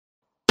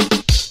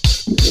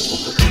Now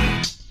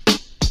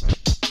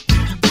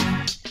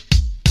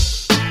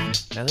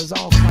there's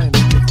all kinds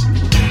of different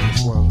people in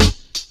this world.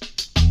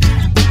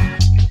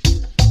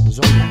 There's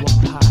only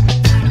one pie.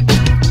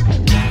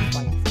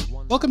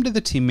 Welcome to the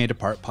Team Made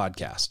Apart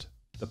podcast,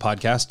 the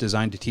podcast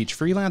designed to teach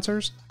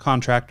freelancers,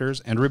 contractors,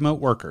 and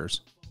remote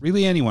workers,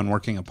 really anyone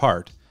working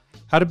apart,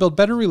 how to build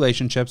better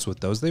relationships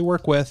with those they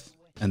work with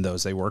and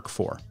those they work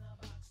for.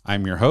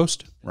 I'm your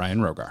host,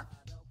 Ryan Rogar.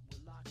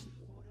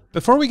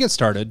 Before we get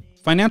started,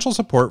 financial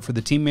support for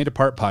the Team Made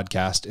Apart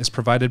podcast is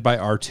provided by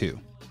R2,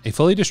 a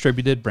fully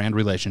distributed brand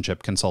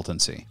relationship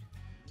consultancy.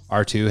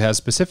 R2 has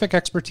specific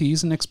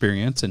expertise and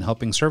experience in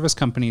helping service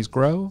companies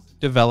grow,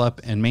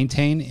 develop, and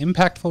maintain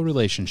impactful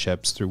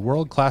relationships through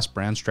world-class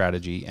brand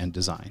strategy and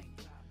design.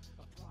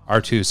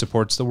 R2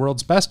 supports the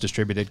world's best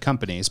distributed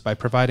companies by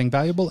providing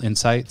valuable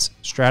insights,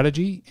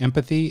 strategy,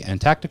 empathy,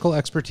 and tactical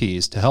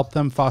expertise to help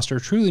them foster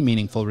truly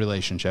meaningful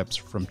relationships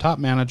from top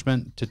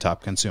management to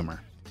top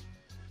consumer.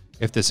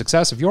 If the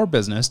success of your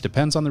business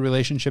depends on the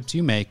relationships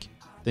you make,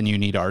 then you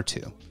need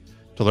R2.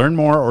 To learn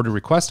more or to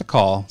request a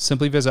call,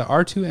 simply visit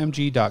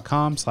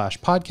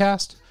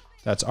r2mg.com/podcast.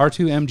 That's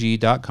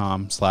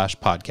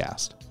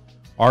r2mg.com/podcast.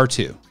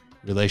 R2,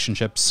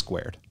 relationships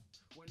squared.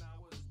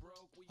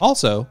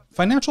 Also,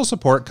 financial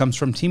support comes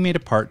from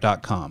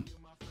teammadeapart.com.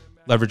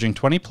 Leveraging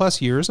 20 plus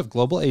years of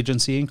global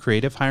agency and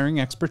creative hiring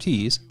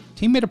expertise,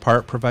 Team Made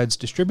Apart provides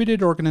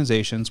distributed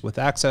organizations with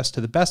access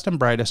to the best and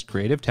brightest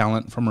creative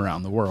talent from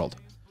around the world.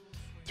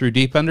 Through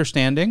deep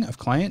understanding of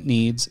client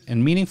needs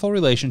and meaningful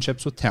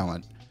relationships with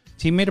talent,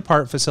 Team Made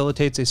Apart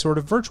facilitates a sort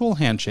of virtual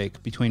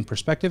handshake between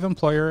prospective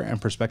employer and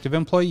prospective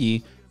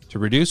employee to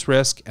reduce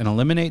risk and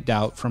eliminate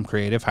doubt from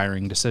creative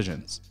hiring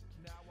decisions.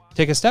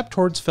 Take a step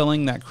towards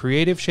filling that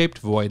creative-shaped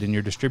void in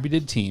your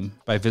distributed team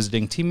by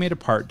visiting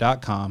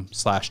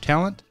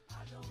teammadeapart.com/talent.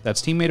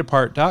 That's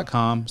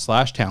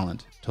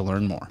teammadeapart.com/talent to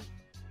learn more.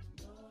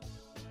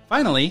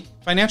 Finally,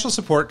 financial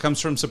support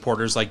comes from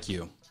supporters like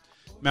you.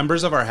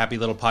 Members of our Happy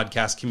Little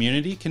Podcast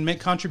community can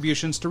make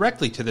contributions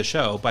directly to the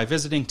show by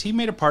visiting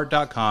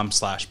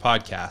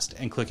teammadeapart.com/podcast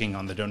and clicking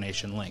on the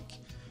donation link.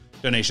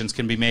 Donations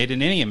can be made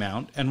in any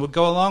amount and would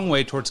go a long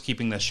way towards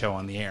keeping this show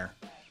on the air.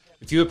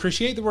 If you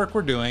appreciate the work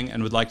we're doing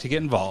and would like to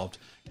get involved,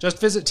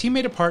 just visit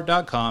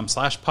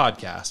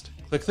teammadeapart.com/podcast,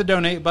 click the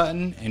donate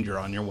button, and you're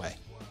on your way.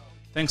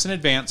 Thanks in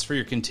advance for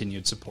your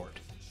continued support.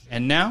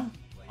 And now,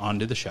 on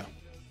to the show.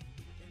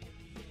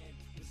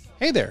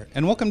 Hey there,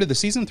 and welcome to the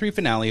Season 3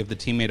 finale of the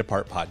Team Made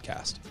Apart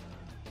podcast.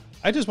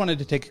 I just wanted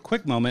to take a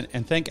quick moment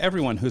and thank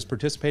everyone who's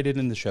participated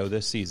in the show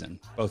this season,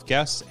 both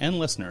guests and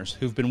listeners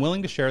who've been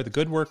willing to share the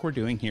good work we're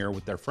doing here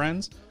with their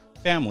friends,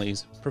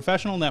 families,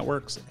 professional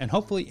networks, and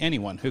hopefully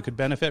anyone who could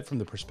benefit from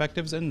the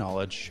perspectives and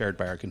knowledge shared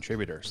by our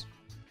contributors.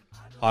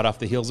 Hot off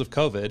the heels of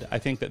COVID, I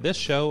think that this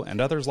show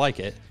and others like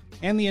it,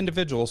 and the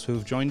individuals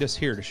who've joined us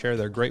here to share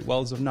their great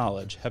wells of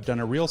knowledge, have done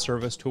a real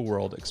service to a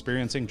world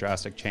experiencing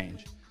drastic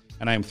change.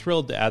 And I am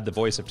thrilled to add the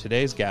voice of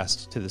today's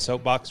guest to the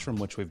soapbox from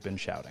which we've been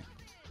shouting.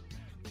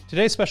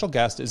 Today's special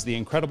guest is the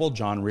incredible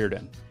John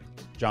Riordan.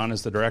 John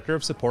is the Director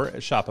of Support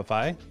at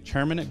Shopify,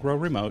 Chairman at Grow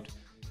Remote,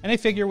 and a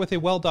figure with a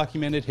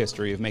well-documented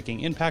history of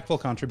making impactful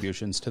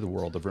contributions to the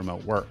world of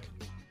remote work.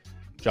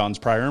 John's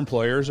prior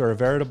employers are a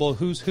veritable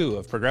who's who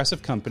of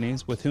progressive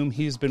companies with whom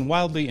he's been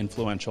wildly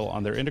influential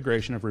on their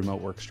integration of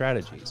remote work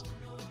strategies.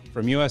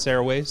 From US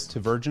Airways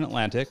to Virgin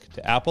Atlantic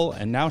to Apple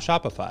and now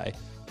Shopify,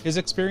 his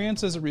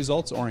experience as a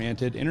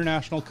results-oriented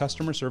international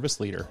customer service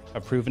leader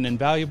have proven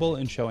invaluable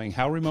in showing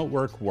how remote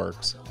work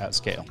works at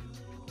scale.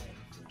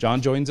 John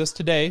joins us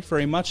today for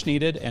a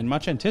much-needed and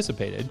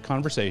much-anticipated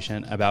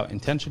conversation about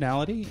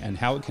intentionality and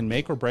how it can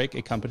make or break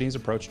a company's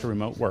approach to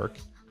remote work,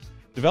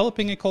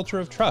 developing a culture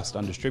of trust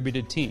on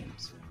distributed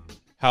teams,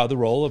 how the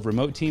role of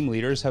remote team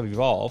leaders have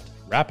evolved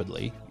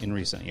rapidly in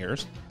recent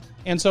years,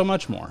 and so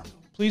much more.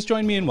 Please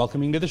join me in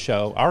welcoming to the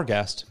show our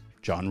guest,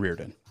 John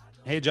Riordan.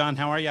 Hey, John,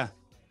 how are you?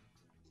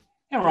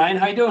 Hey, Ryan,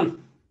 how you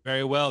doing?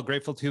 Very well.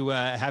 Grateful to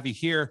have you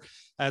here.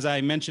 As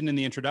I mentioned in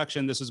the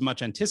introduction, this is a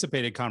much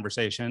anticipated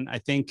conversation. I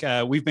think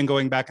we've been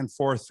going back and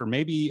forth for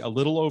maybe a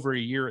little over a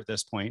year at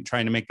this point,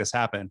 trying to make this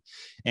happen.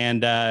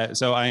 And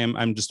so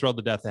I'm just thrilled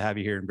to death to have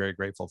you here and very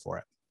grateful for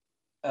it.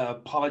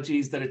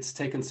 Apologies that it's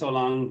taken so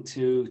long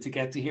to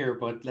get to here,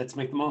 but let's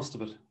make the most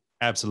of it.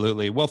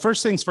 Absolutely. Well,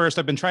 first things first,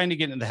 I've been trying to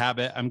get into the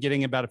habit. I'm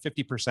getting about a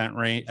 50%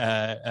 rate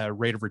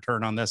of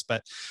return on this,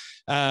 but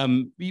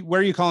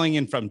where are you calling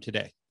in from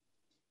today?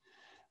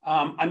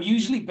 I'm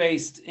usually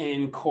based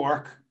in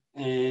Cork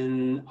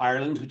in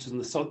Ireland, which is on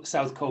the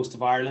south coast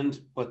of Ireland,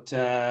 but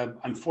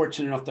I'm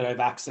fortunate enough that I have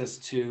access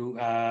to,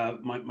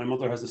 my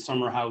mother has a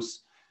summer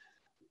house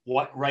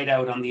right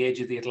out on the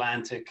edge of the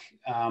Atlantic,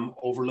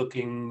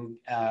 overlooking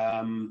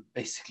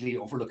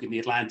the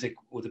Atlantic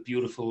with a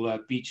beautiful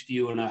beach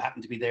view. And I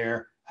happen to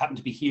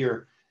be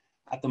here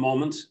at the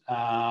moment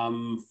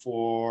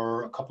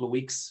for a couple of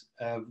weeks.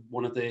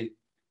 One of the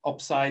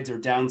upsides or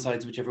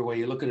downsides, whichever way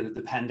you look at it,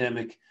 the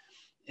pandemic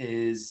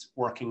is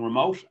working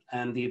remote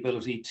and the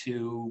ability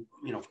to,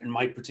 in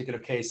my particular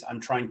case, I'm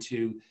trying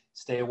to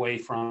stay away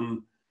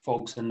from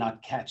folks and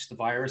not catch the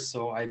virus.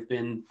 So I've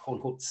been, quote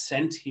unquote,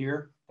 sent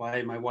here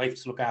by my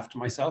wife to look after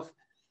myself.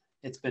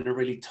 It's been a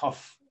really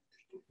tough,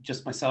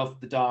 just myself,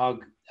 the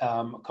dog,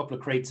 a couple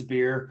of crates of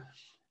beer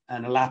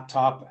and a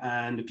laptop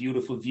and a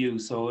beautiful view.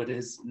 So it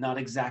has not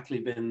exactly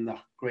been the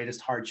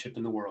greatest hardship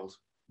in the world.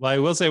 Well, I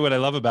will say what I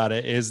love about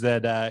it is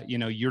that,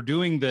 you're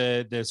doing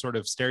the sort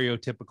of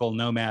stereotypical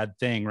nomad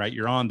thing, right?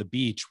 You're on the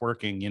beach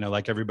working,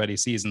 like everybody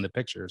sees in the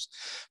pictures.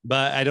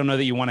 But I don't know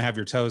that you want to have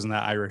your toes in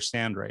that Irish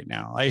sand right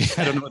now. I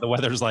don't know what the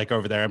weather's like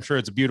over there. I'm sure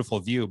it's a beautiful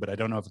view, but I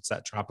don't know if it's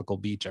that tropical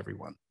beach,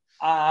 everyone.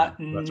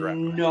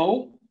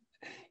 No,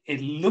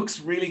 it looks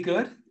really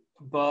good,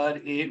 but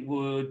it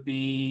would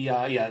be,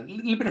 a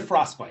little bit of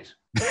frostbite.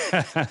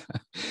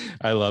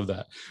 I love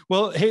that.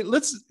 Well, hey,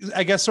 let's,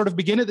 I guess, sort of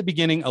begin at the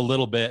beginning a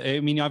little bit. I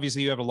mean,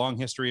 obviously you have a long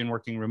history in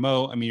working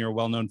remote. I mean, you're a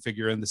well-known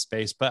figure in the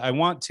space, but I don't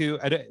want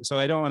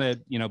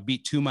to,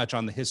 beat too much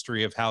on the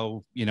history of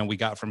how, we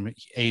got from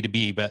A to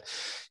B, but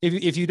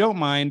if you don't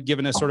mind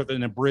giving us sort of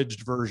an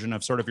abridged version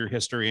of sort of your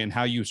history and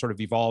how you sort of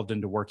evolved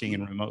into working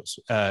in remote,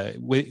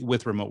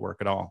 with remote work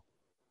at all.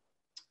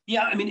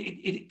 Yeah, I mean,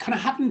 it kind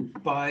of happened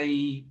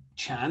by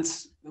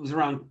chance. It was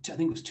around, I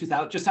think it was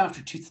 2000, just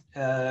after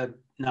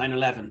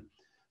 9/11.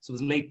 So it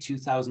was late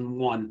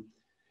 2001.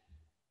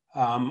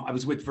 I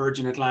was with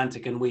Virgin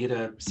Atlantic and we had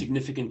a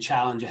significant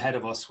challenge ahead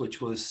of us,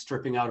 which was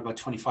stripping out about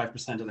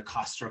 25% of the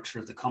cost structure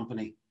of the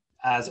company,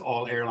 as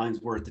all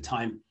airlines were at the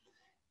time.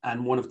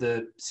 And one of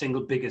the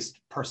single biggest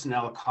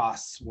personnel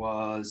costs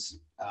was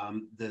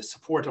the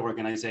support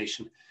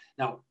organization.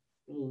 Now,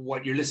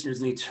 what your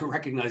listeners need to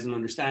recognize and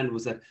understand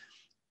was that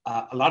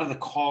a lot of the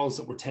calls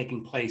that were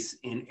taking place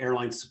in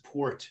airline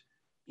support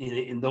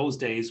in those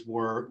days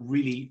were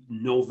really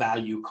no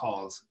value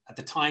calls. At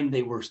the time,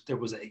 there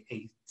was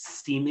a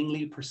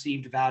seemingly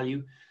perceived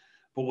value,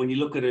 but when you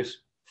look at it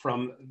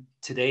from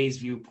today's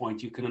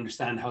viewpoint, you can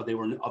understand how they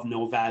were of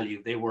no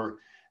value. They were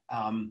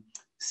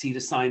seat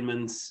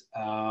assignments,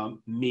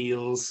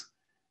 meals,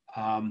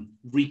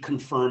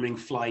 reconfirming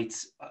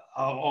flights,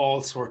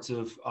 all sorts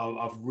of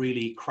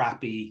really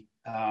crappy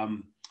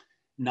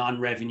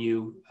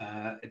non-revenue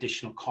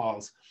additional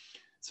calls.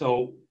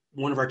 So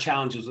one of our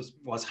challenges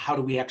was how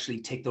do we actually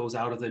take those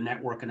out of the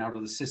network and out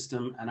of the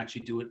system and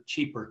actually do it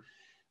cheaper?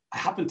 I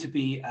happened to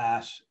be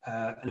at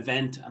an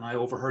event and I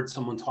overheard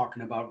someone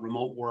talking about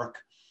remote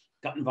work,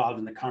 got involved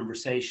in the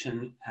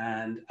conversation.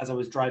 And as I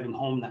was driving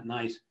home that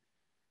night,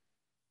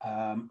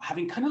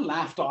 having kind of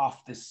laughed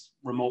off this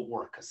remote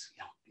work as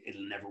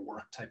it'll never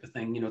work type of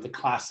thing, the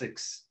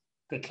classics,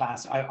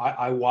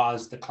 I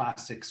was the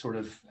classic sort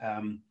of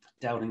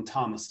doubting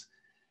Thomas.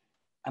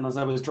 And as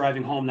I was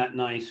driving home that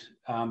night,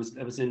 I was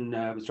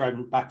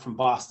driving back from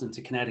Boston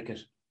to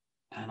Connecticut,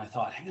 and I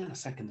thought, hang on a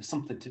second,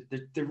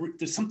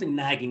 there's something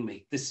nagging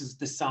me. This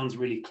sounds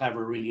really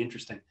clever, really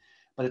interesting.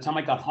 By the time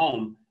I got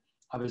home,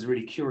 I was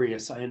really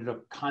curious. I ended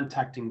up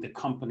contacting the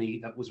company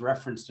that was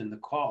referenced in the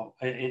call,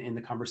 in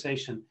the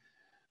conversation.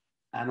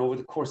 And over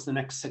the course of the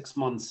next 6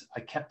 months,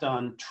 I kept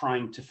on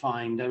trying to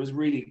find. I was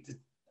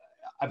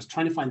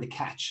trying to find the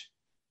catch.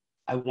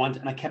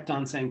 And I kept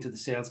on saying to the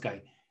sales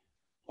guy,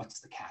 what's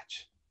the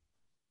catch?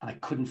 And I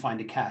couldn't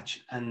find a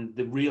catch. And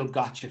the real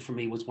gotcha for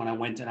me was when I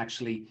went and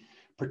actually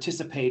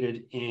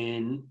participated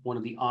in one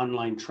of the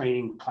online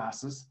training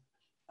classes.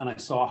 And I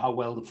saw how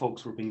well the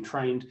folks were being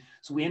trained.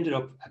 So we ended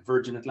up at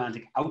Virgin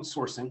Atlantic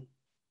outsourcing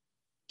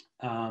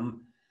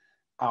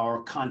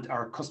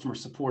our customer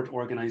support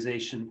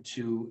organization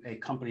to a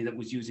company that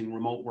was using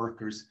remote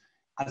workers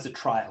as a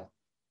trial.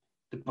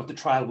 But the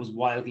trial was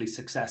wildly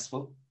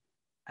successful.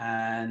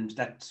 And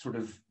that sort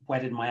of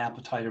whetted my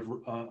appetite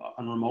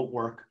on remote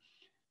work.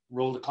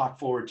 Rolled the clock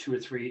forward 2 or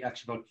 3,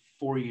 actually about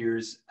 4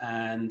 years,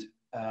 and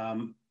a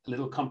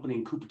little company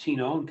in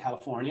Cupertino in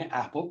California,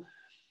 Apple,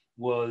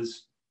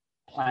 was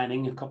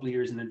planning a couple of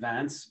years in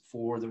advance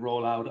for the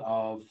rollout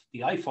of the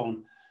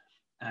iPhone,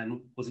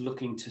 and was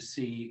looking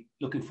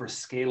for a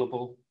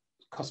scalable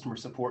customer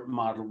support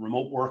model.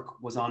 Remote work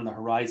was on the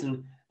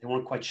horizon. They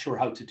weren't quite sure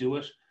how to do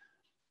it.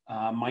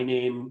 My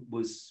name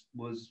was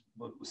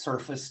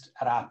surfaced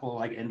at Apple.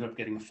 I ended up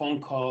getting a phone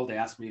call. They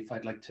asked me if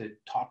I'd like to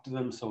talk to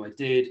them, so I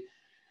did.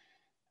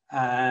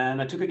 And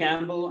I took a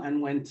gamble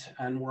and went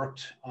and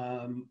worked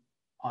on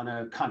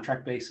a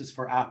contract basis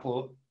for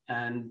Apple.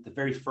 And the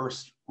very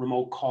first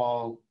remote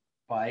call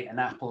by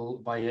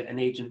an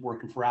agent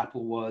working for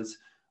Apple was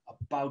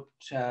about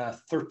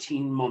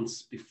 13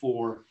 months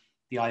before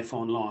the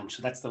iPhone launch.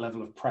 So that's the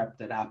level of prep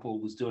that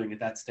Apple was doing at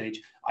that stage.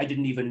 I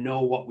didn't even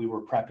know what we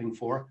were prepping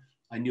for.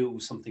 I knew it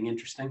was something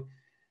interesting.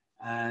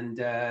 And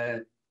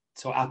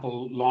so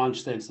Apple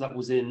launched it. So that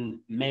was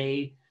in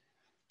May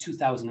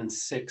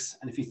 2006.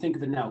 And if you think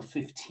of it now,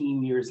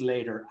 15 years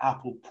later,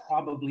 Apple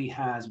probably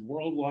has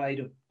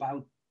worldwide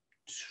about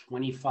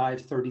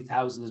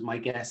 30,000 is my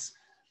guess,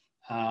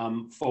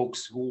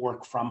 folks who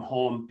work from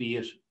home, be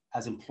it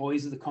as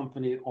employees of the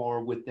company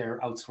or with their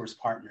outsourced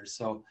partners.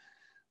 So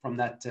from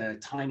that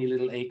tiny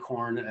little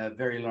acorn, a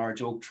very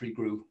large oak tree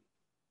grew.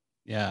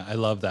 Yeah, I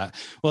love that.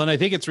 Well, and I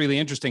think it's really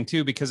interesting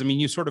too, because I mean,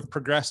 you sort of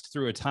progressed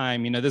through a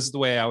time, this is the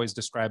way I always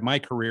describe my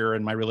career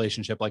and my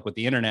relationship, like with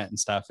the internet and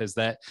stuff, is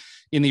that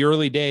in the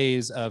early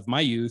days of my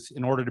youth,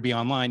 in order to be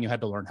online, you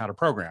had to learn how to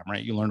program,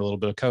 right? You learned a little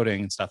bit of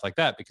coding and stuff like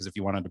that, because if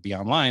you wanted to be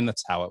online,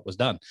 that's how it was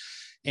done.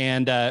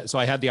 And so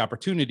I had the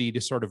opportunity to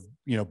sort of,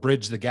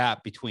 bridge the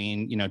gap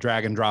between,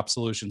 drag and drop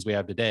solutions we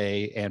have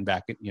today and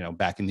back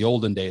in the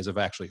olden days of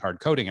actually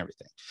hard coding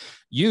everything.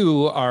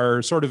 You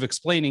are sort of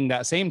explaining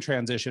that same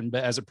transition,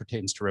 but as it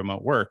pertains to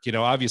remote work.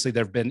 Obviously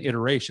there have been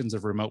iterations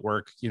of remote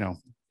work,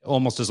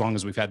 almost as long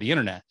as we've had the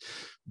internet.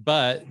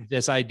 But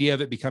this idea of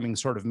it becoming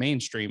sort of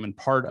mainstream and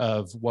part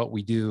of what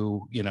we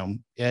do,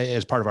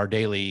 as part of our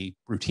daily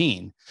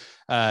routine,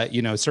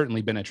 it's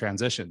certainly been a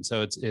transition.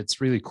 So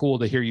it's really cool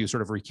to hear you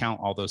sort of recount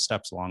all those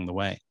steps along the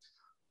way.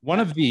 One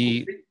other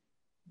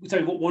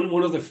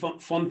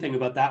fun thing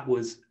about that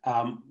was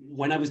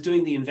when I was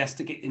doing the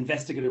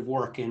investigative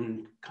work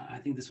in, I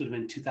think this would have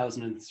been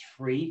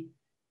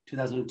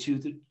 2002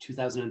 to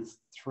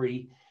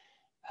 2003.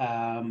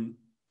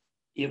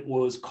 It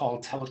was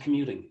called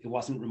telecommuting. It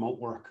wasn't remote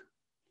work.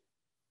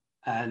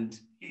 And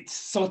it's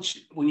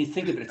such, when you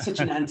think of it, it's such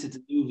an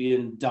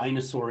antediluvian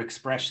dinosaur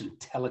expression,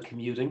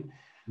 telecommuting.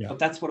 Yeah. But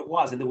that's what it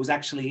was. And there was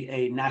actually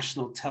a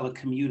National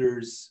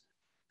Telecommuting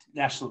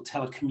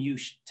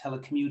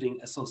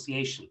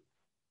Association.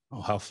 Oh,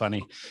 how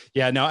funny.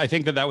 Yeah, no, I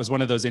think that was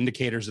one of those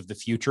indicators of the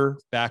future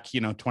back,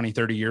 20,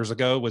 30 years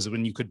ago, was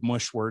when you could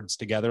mush words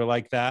together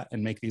like that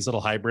and make these little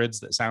hybrids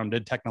that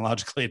sounded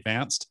technologically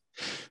advanced.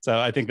 So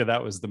I think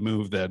that was the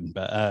move then,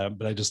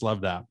 but I just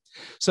love that.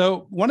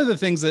 So one of the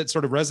things that's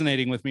sort of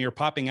resonating with me or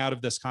popping out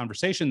of this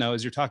conversation, though,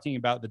 is you're talking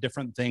about the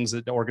different things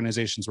that the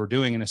organizations were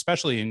doing, and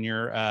especially in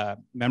your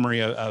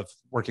memory of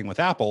working with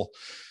Apple.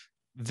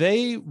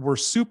 They were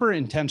super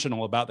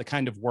intentional about the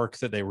kind of work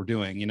that they were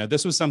doing.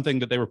 This was something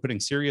that they were putting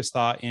serious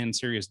thought in,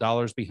 serious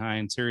dollars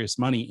behind, serious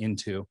money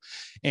into.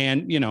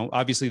 And,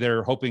 obviously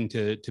they're hoping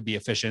to be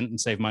efficient and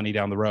save money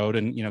down the road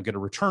and, get a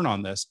return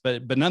on this,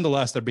 but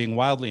nonetheless, they're being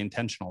wildly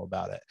intentional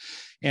about it.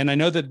 And I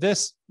know that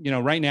this,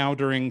 right now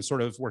during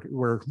sort of,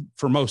 we're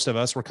for most of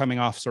us, we're coming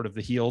off sort of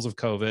the heels of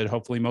COVID.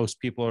 Hopefully most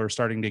people are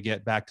starting to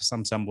get back to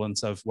some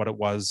semblance of what it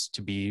was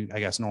to be, I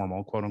guess,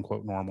 normal, quote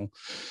unquote, normal.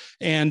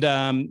 And,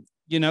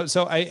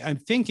 so I'm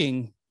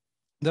thinking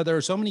that there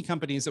are so many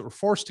companies that were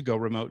forced to go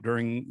remote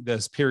during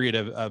this period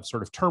of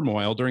sort of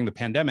turmoil during the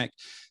pandemic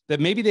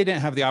that maybe they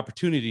didn't have the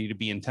opportunity to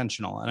be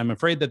intentional. And I'm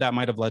afraid that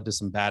might have led to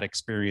some bad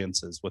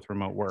experiences with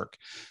remote work.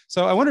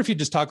 So I wonder if you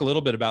just talk a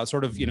little bit about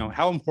sort of,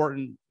 how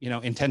important,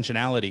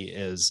 intentionality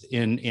is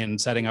in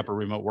setting up a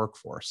remote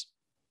workforce.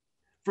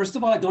 First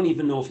of all, I don't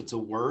even know if it's a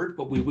word,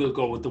 but we will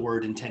go with the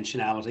word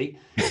intentionality.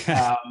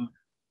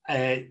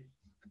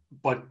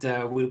 But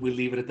we'll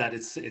leave it at that.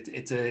 It's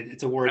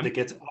a word that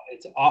it's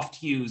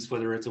oft used,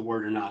 whether it's a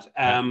word or not.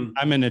 I'm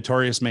a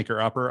notorious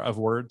maker-upper of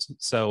words,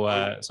 so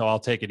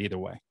I'll take it either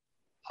way.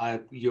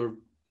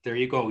 There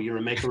you go. You're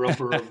a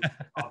maker-upper of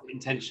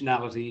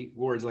intentionality,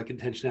 words like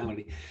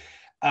intentionality.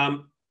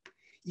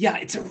 Yeah,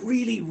 it's a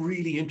really,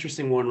 really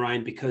interesting one,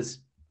 Ryan, because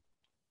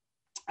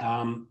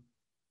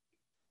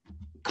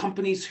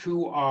companies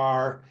who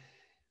are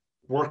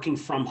working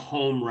from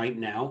home right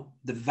now,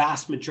 the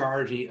vast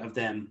majority of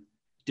them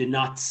did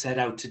not set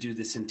out to do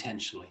this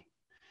intentionally.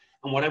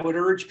 And what I would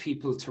urge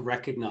people to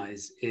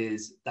recognize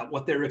is that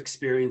what they're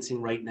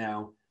experiencing right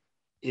now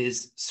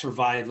is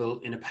survival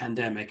in a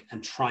pandemic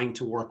and trying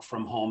to work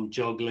from home,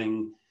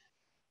 juggling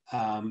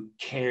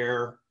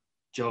care,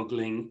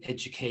 juggling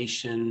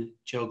education,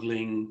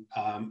 juggling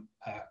a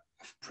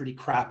pretty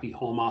crappy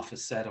home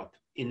office setup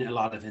in a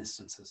lot of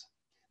instances.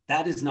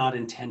 That is not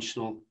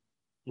intentional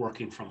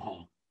working from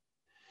home.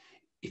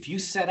 If you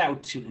set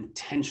out to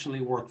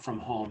intentionally work from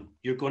home,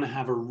 you're going to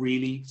have a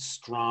really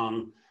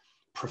strong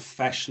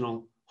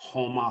professional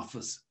home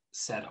office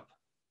setup.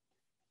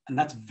 And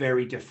that's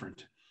very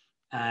different.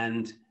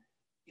 And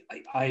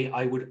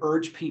I would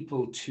urge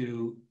people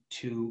to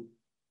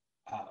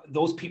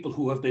those people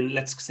who have been,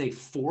 let's say,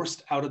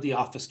 forced out of the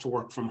office to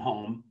work from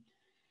home,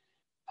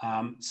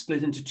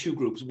 split into two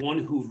groups, one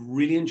who've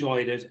really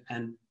enjoyed it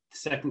and the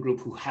second group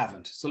who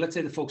haven't. So let's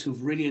say the folks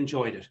who've really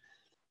enjoyed it,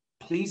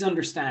 please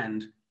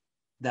understand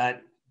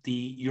that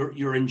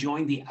you're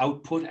enjoying the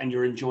output and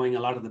you're enjoying a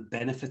lot of the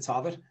benefits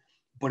of it,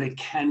 but it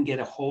can get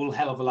a whole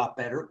hell of a lot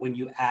better when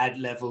you add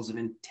levels of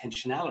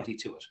intentionality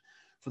to it.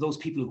 For those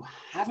people who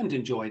haven't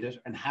enjoyed it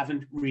and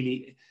haven't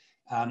really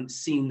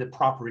seen the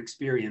proper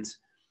experience,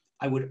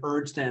 I would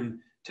urge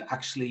them to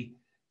actually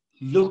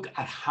look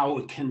at how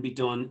it can be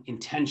done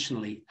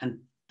intentionally and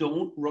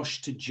don't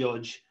rush to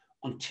judge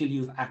until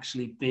you've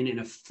actually been in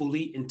a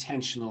fully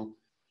intentional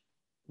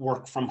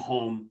work from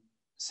home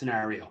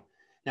scenario.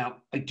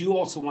 Now, I do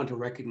also want to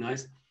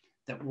recognize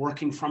that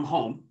working from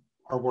home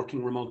or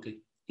working remotely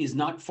is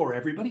not for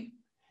everybody,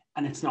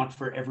 and it's not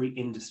for every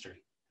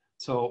industry.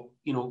 So,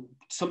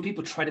 some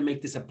people try to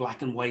make this a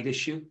black and white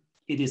issue.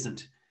 It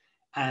isn't.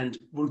 And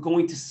we're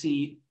going to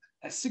see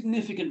a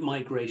significant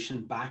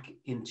migration back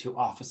into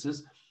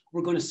offices.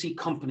 we're going to see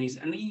companies,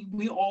 and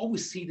we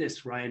always see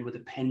this, Ryan, with a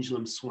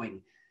pendulum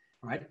swing,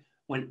 right?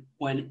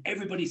 When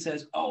everybody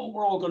says, oh,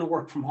 we're all going to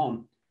work from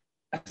home,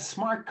 a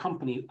smart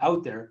company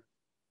out there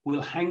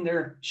will hang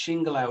their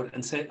shingle out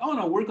and say, oh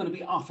no, we're going to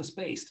be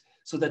office-based,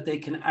 so that they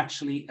can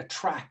actually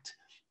attract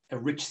a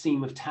rich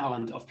seam of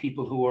talent of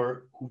people who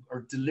are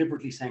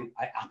deliberately saying,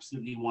 I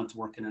absolutely want to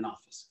work in an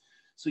office.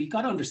 So you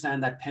got to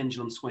understand that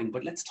pendulum swing.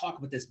 But let's talk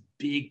about this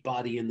big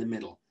body in the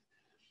middle.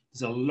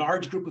 There's a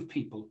large group of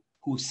people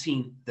who've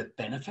seen the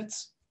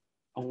benefits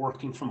of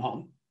working from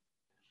home.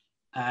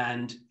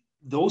 And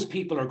those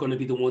people are going to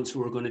be the ones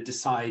who are going to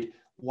decide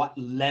what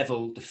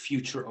level the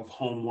future of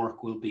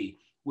homework will be.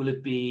 Will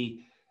it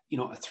be, a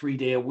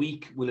 3-day a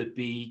week? Will it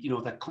be,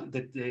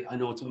 I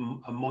know it's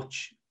a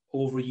much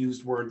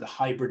overused word, the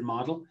hybrid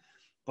model,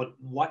 but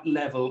what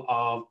level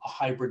of a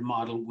hybrid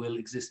model will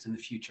exist in the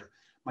future?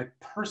 My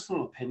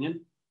personal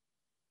opinion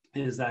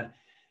is that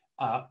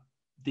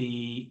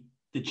the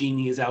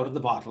genie is out of the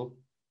bottle.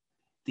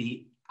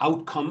 The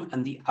outcome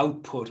and the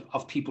output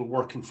of people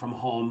working from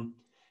home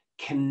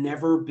can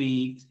never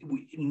be,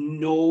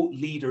 no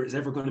leader is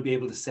ever going to be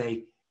able to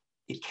say,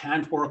 it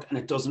can't work and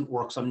it doesn't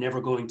work, so I'm never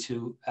going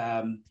to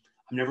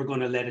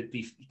let it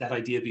be, that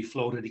idea be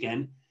floated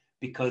again.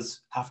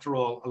 Because after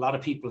all, a lot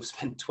of people have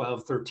spent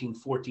 12, 13,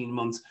 14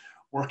 months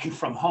working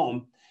from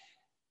home,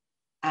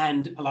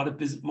 and a lot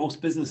of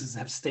most businesses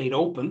have stayed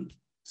open.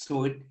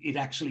 So it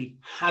actually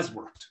has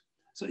worked.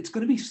 So it's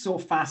going to be so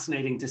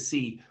fascinating to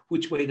see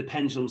which way the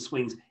pendulum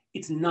swings.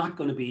 It's not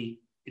going to be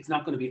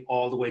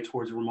all the way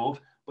towards remote,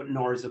 but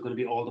nor is it going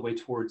to be all the way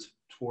towards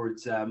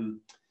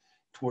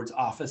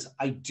office.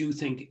 I do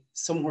think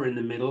somewhere in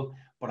the middle,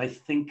 but I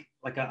think,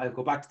 like I'll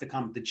go back to the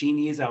comment, the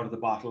genie is out of the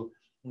bottle.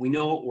 We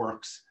know it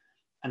works.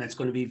 And it's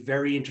going to be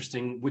very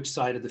interesting which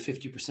side of the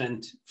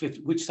 50%,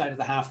 which side of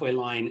the halfway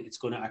line it's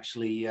going to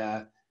actually,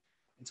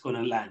 it's going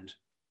to land.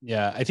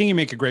 Yeah, I think you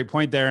make a great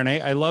point there. And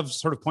I love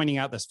sort of pointing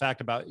out this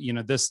fact about,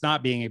 this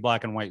not being a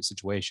black and white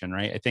situation,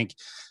 right? I think,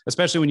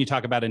 especially when you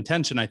talk about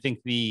intention, I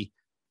think the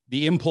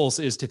impulse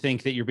is to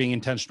think that you're being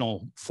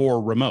intentional for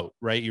remote,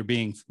 right? You're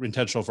being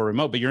intentional for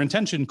remote, but your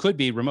intention could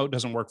be remote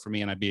doesn't work for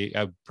me, and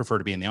I prefer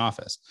to be in the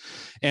office.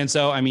 And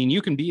so,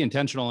 you can be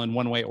intentional in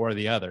one way or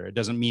the other. It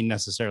doesn't mean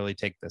necessarily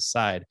take this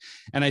side.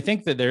 And I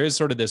think that there is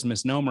sort of this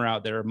misnomer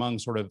out there among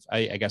sort of,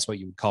 I guess what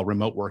you would call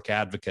remote work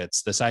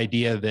advocates, this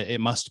idea that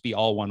it must be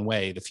all one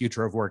way. The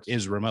future of work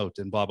is remote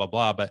and blah, blah,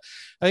 blah. But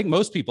I think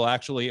most people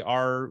actually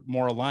are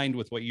more aligned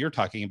with what you're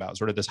talking about,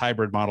 sort of this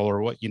hybrid model,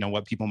 or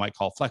what people might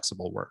call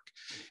flexible work.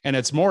 And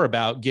it's more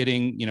about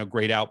getting,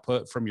 great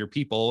output from your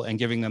people and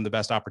giving them the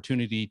best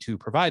opportunity to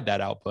provide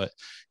that output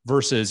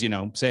versus,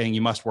 saying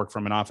you must work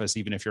from an office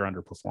even if you're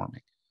underperforming.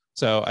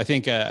 So I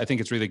think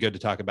it's really good to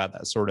talk about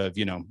that sort of,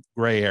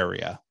 gray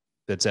area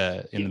that's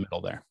in the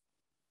middle there.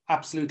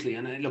 Absolutely.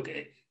 And look,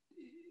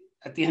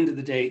 at the end of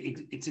the day,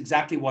 it's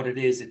exactly what it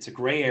is. It's a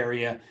gray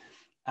area.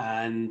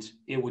 And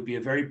it would be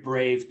a very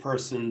brave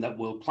person that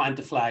will plant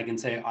a flag and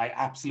say, I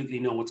absolutely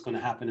know what's going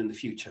to happen in the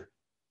future.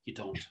 You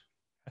don't.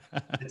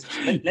 Let's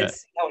see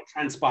how it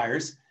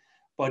transpires.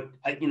 But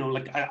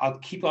I'll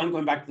keep on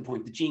going back to the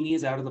point. The genie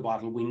is out of the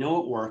bottle. We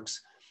know it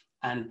works,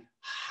 and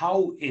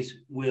how it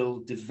will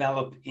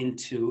develop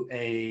into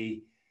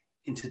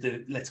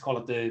the, let's call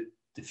it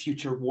the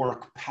future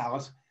work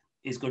palette,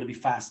 is going to be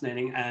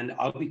fascinating. And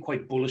I'll be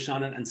quite bullish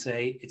on it and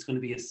say it's going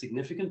to be a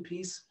significant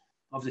piece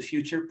of the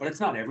future, but it's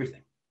not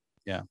everything.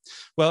 Yeah.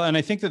 Well, and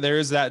I think that there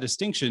is that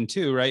distinction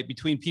too, right?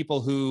 Between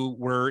people who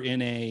were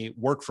in a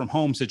work from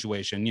home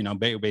situation,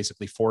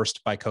 basically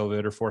forced by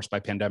COVID or forced by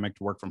pandemic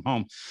to work from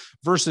home,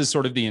 versus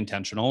sort of the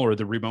intentional or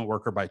the remote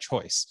worker by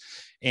choice.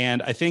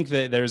 And I think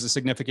that there's a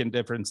significant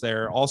difference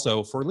there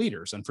also for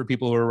leaders and for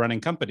people who are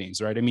running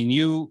companies, right?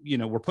 You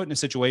were put in a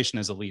situation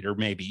as a leader,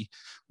 maybe,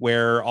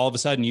 where all of a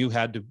sudden you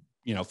had to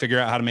figure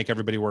out how to make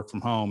everybody work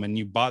from home, and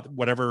you bought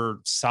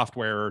whatever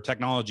software or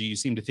technology you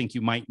seem to think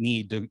you might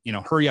need to,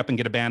 hurry up and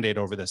get a Band-Aid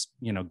over this,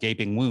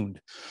 gaping wound.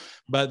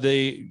 But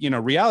the,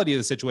 reality of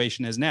the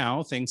situation is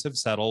now things have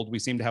settled. We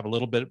seem to have a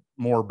little bit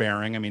more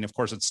bearing. Of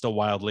course, it's still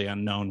wildly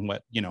unknown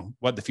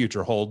what the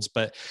future holds,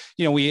 but,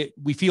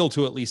 we feel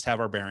to at least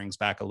have our bearings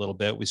back a little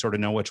bit. We sort of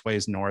know which way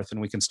is north,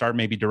 and we can start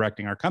maybe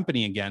directing our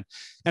company again.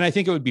 And I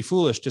think it would be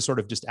foolish to sort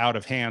of just out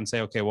of hand say,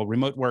 okay, well,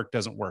 remote work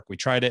doesn't work. We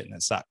tried it and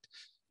it sucked.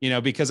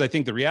 Because I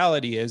think the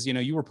reality is,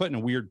 you were put in a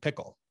weird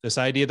pickle. This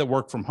idea that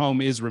work from home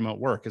is remote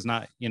work is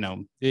not,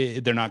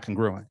 they're not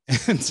congruent.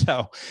 And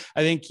so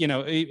I think,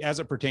 as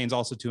it pertains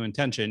also to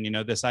intention,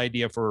 this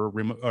idea for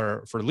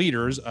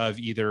leaders of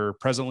either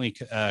presently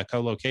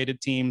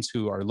co-located teams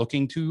who are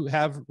looking to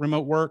have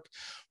remote work,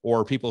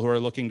 or people who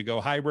are looking to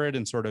go hybrid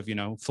and sort of,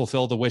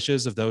 fulfill the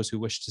wishes of those who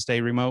wish to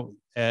stay remote,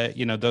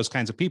 those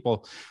kinds of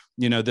people.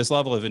 This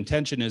level of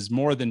intention is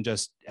more than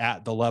just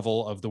at the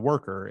level of the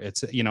worker.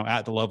 It's,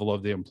 at the level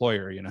of the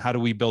employer. How do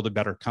we build a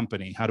better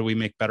company? How do we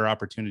make better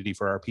opportunity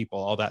for our people?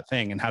 All that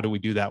thing. And how do we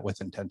do that with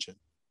intention?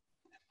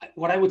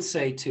 What I would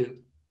say to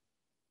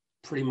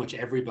pretty much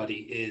everybody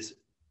is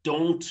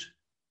don't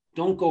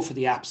go for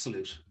the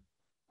absolute.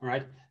 All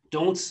right.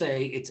 don't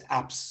say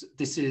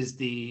this is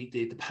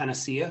the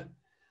panacea,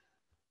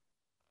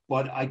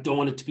 but I don't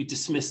want it to be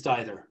dismissed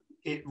either.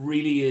 It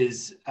really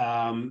is.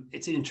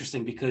 It's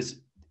interesting because,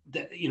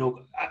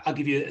 I'll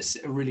give you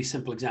a really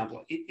simple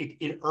example.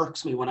 It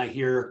irks me when I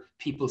hear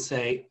people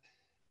say,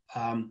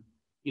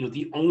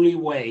 the only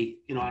way,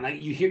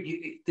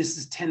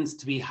 this tends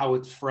to be how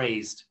it's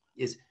phrased,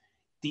 is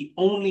the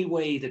only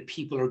way that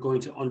people are going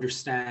to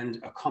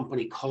understand a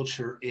company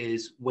culture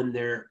is when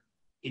they're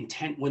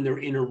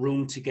in a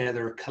room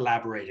together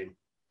collaborating.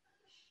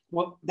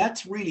 Well,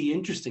 that's really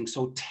interesting.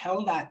 So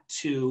tell that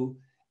to,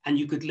 and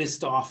you could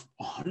list off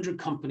 100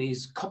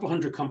 companies, a couple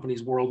hundred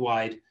companies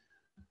worldwide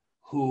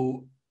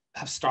who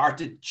have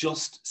started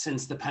just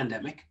since the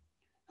pandemic,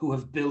 who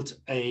have built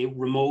a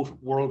remote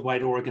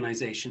worldwide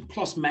organization,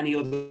 plus many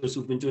others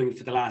who've been doing it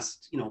for the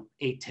last,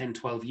 8, 10,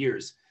 12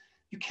 years.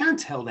 You can't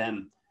tell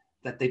them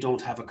that they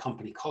don't have a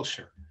company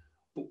culture.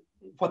 But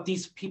what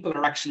these people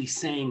are actually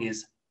saying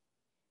is,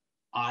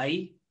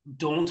 I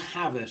don't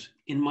have it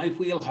in my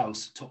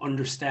wheelhouse to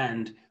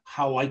understand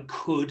how I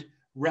could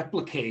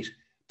replicate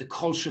the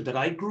culture that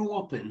I grew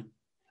up in.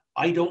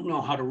 I don't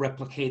know how to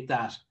replicate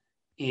that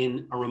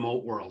in a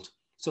remote world.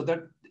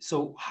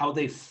 So how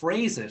they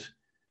phrase it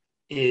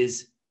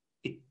is,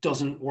 it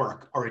doesn't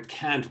work or it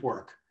can't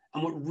work.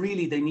 And what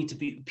really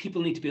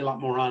people need to be a lot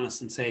more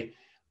honest and say,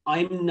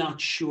 I'm not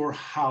sure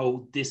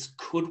how this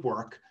could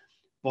work,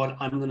 but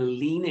I'm going to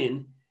lean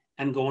in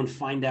and go and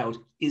find out,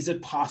 is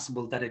it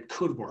possible that it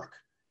could work?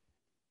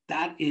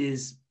 That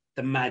is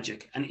the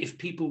magic. And if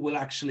people will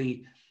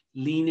actually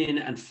lean in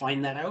and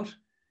find that out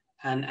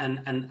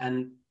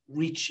and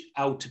reach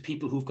out to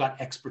people who've got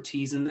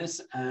expertise in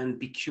this and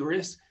be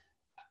curious,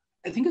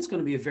 I think it's going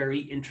to be a very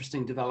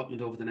interesting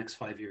development over the next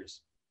 5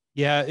 years.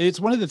 Yeah, it's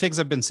one of the things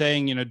I've been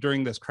saying,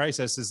 during this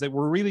crisis, is that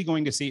we're really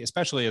going to see,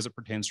 especially as it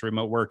pertains to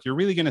remote work, you're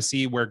really going to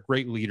see where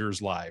great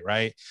leaders lie,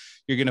 right?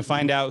 You're going to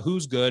find out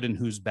who's good and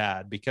who's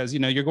bad, because,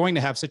 you're going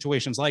to have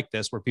situations like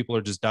this where people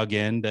are just dug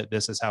in that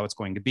this is how it's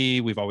going to be.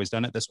 We've always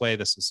done it this way.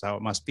 This is how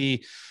it must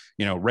be,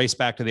 race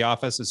back to the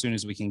office as soon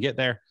as we can get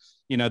there.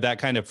 That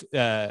kind of,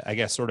 I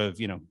guess, sort of,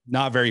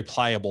 not very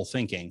pliable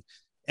thinking.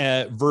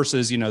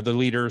 Versus, the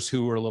leaders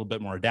who are a little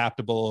bit more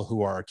adaptable,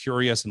 who are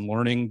curious and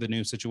learning the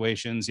new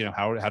situations.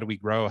 How do we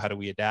grow? How do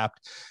we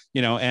adapt?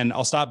 And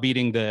I'll stop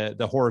beating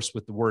the horse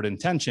with the word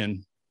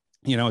intention.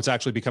 It's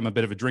actually become a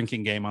bit of a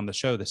drinking game on the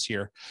show this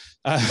year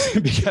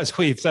because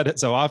we've said it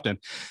so often.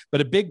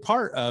 But a big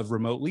part of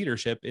remote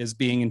leadership is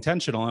being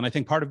intentional. And I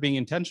think part of being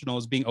intentional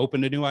is being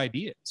open to new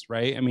ideas,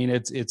 right? I mean,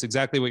 it's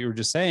exactly what you were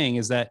just saying,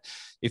 is that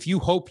if you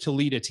hope to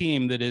lead a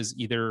team that is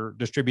either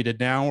distributed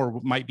now or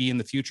might be in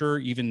the future,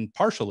 even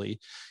partially,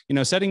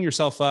 setting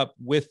yourself up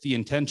with the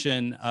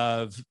intention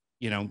of,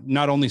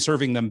 not only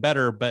serving them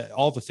better, but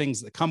all the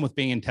things that come with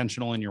being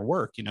intentional in your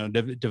work,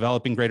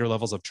 developing greater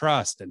levels of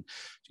trust and,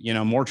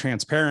 more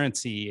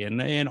transparency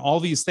and all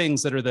these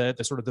things that are the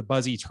sort of the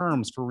buzzy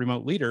terms for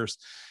remote leaders.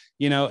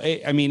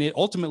 It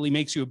ultimately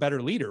makes you a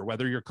better leader,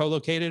 whether you're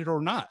co-located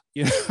or not.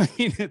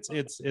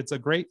 It's a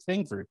great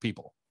thing for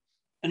people.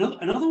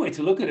 Another way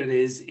to look at it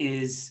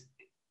is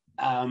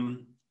as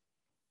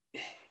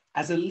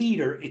a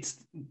leader,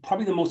 it's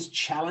probably the most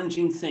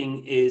challenging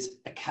thing is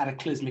a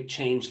cataclysmic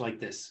change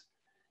like this.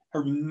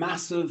 A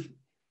massive,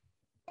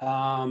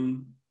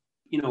 tectonic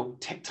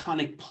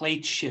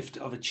plate shift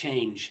of a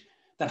change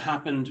that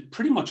happened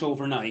pretty much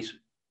overnight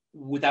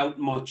without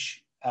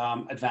much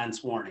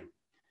advance warning.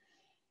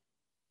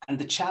 And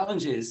the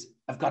challenge is,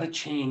 I've got to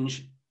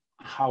change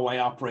how I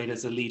operate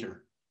as a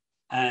leader.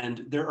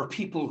 And there are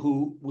people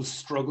who will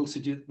struggle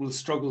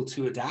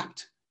to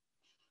adapt,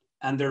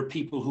 and there are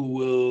people who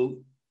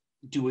will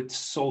do it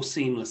so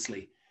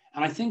seamlessly.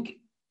 And I think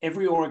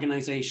every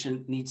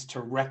organization needs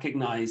to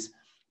recognize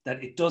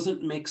that it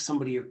doesn't make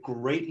somebody a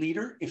great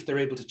leader if they're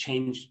able to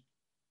change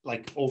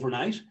like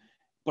overnight,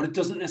 but it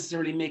doesn't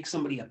necessarily make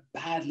somebody a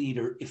bad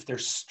leader if they're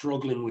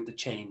struggling with the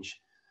change.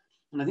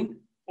 And I think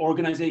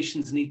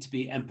organizations need to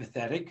be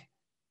empathetic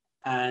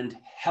and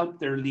help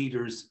their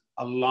leaders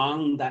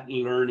along that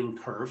learning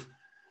curve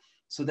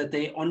so that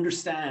they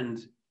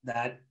understand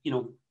that,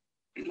 look,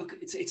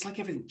 it's like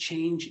everything.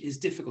 Change is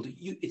difficult.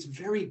 It's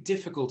very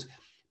difficult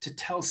to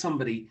tell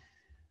somebody,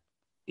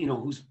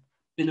 who's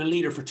been a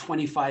leader for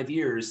 25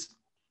 years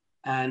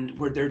and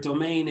where their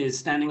domain is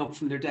standing up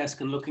from their desk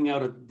and looking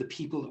out at the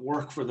people that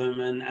work for them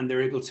and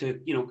they're able to,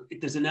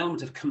 there's an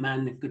element of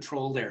command and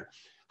control there.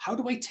 How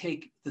do I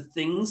take the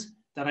things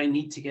that I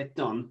need to get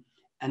done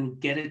and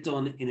get it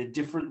done in a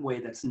different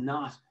way that's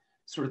not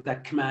sort of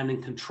that command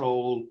and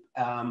control,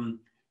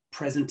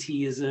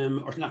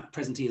 presenteeism, or not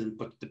presenteeism,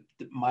 but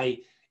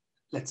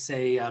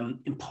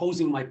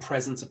imposing my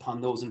presence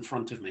upon those in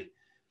front of me?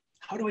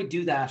 How do I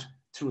do that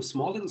through a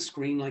small little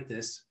screen like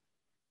this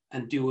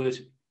and do it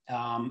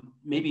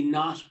maybe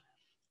not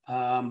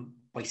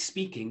by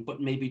speaking, but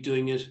maybe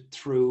doing it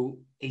through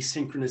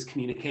asynchronous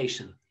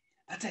communication?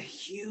 That's a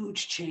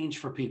huge change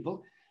for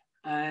people.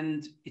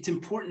 And it's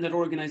important that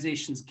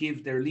organizations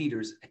give their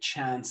leaders a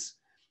chance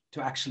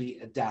to actually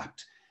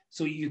adapt.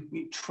 So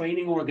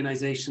training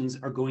organizations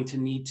are going to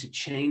need to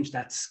change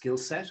that skill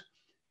set,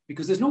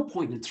 because there's no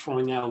point in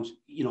throwing out,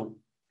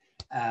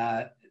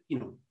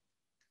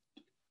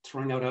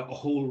 throwing out a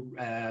whole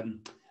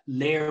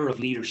layer of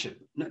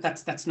leadership. No,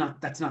 that's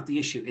not the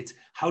issue. It's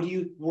how do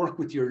you work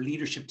with your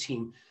leadership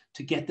team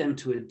to get them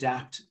to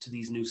adapt to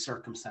these new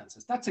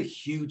circumstances? That's a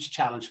huge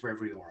challenge for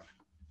every org.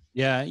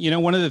 Yeah.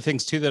 One of the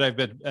things too that I've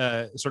been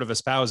sort of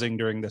espousing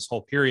during this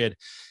whole period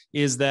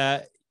is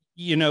that,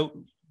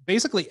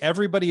 basically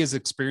everybody has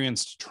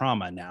experienced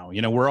trauma now.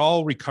 We're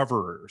all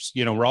recoverers.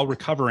 We're all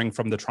recovering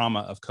from the trauma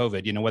of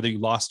COVID, whether you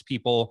lost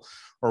people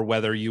or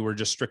whether you were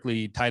just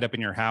strictly tied up in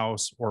your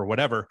house or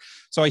whatever.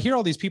 So I hear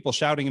all these people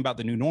shouting about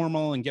the new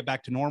normal and get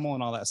back to normal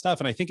and all that stuff.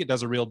 And I think it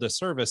does a real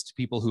disservice to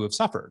people who have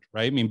suffered,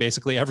 right? I mean,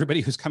 basically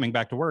everybody who's coming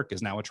back to work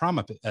is now a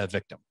trauma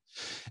victim.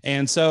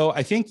 And so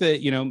I think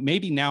that,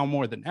 maybe now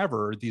more than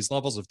ever, these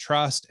levels of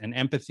trust and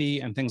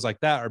empathy and things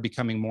like that are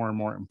becoming more and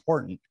more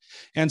important.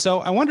 And so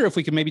I wonder if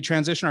we can maybe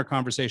transition our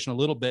conversation a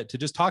little bit to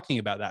just talking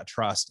about that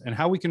trust and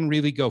how we can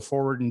really go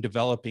forward in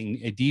developing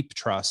a deep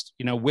trust,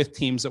 with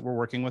teams that we're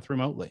working with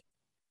remotely.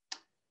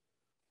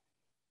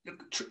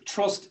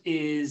 Trust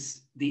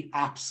is the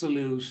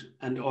absolute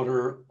and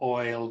utter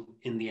oil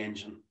in the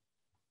engine.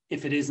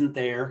 If it isn't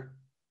there,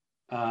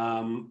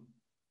 the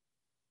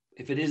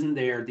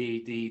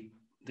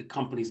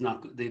company's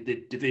not,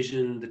 the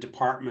division, the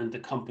department, the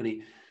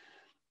company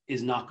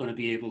is not going to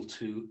be able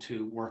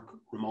to work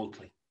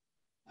remotely.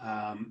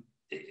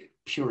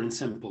 Pure and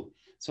simple.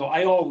 So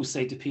I always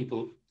say to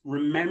people,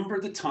 remember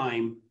the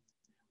time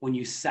when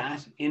you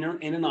sat in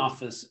an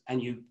office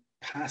and you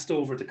passed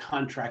over the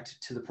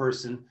contract to the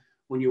person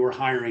when you were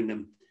hiring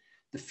them.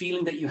 The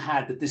feeling that you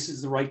had that this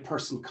is the right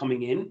person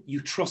coming in, you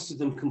trusted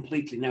them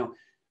completely. Now,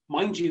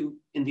 mind you,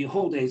 in the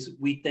old days,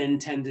 we then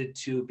tended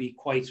to be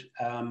quite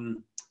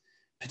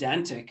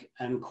pedantic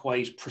and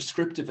quite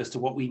prescriptive as to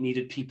what we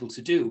needed people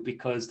to do,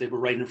 because they were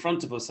right in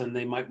front of us and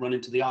they might run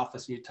into the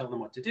office and you tell them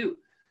what to do.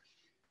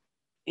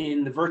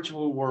 In the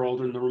virtual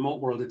world or in the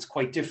remote world, it's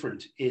quite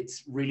different.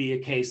 It's really a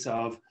case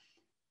of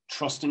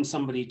trusting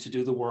somebody to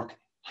do the work,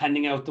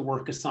 handing out the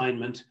work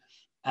assignment,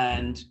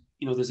 and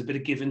there's a bit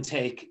of give and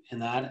take in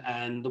that,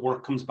 and the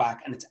work comes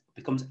back and it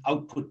becomes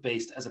output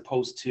based, as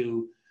opposed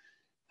to,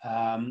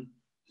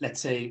 let's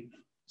say,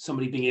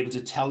 somebody being able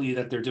to tell you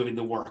that they're doing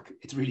the work.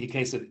 It's really a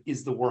case of,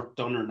 is the work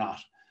done or not?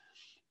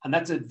 And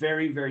that's a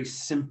very, very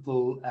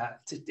simple,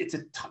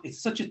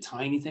 it's such a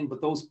tiny thing,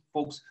 but those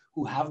folks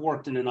who have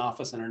worked in an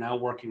office and are now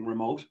working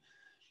remote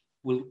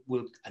will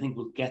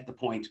get the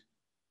point.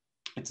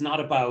 It's not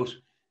about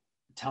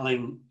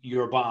telling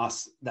your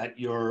boss that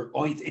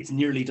it's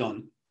nearly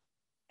done.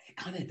 It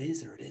kind of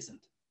is or it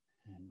isn't.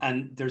 Mm-hmm.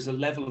 And there's a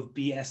level of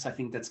BS, I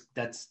think,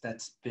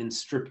 that's been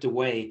stripped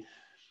away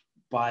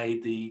by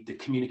the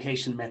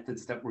communication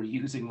methods that we're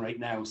using right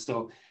now.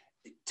 So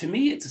to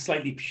me, it's a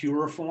slightly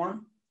purer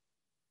form.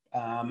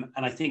 And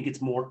I think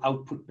it's more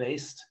output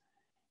based.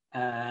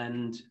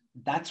 And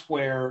that's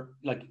where,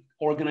 like,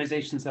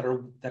 organizations that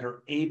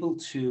are able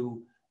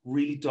to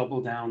really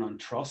double down on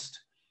trust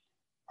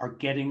are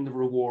getting the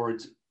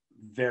rewards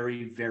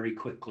very, very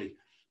quickly,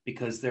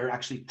 because they're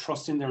actually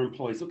trusting their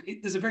employees. Look,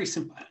 there's a very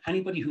simple,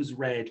 anybody who's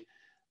read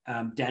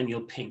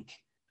Daniel Pink,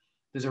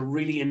 there's a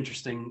really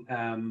interesting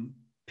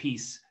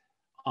piece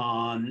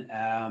on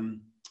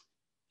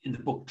in the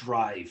book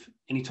Drive,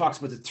 and he talks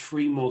about the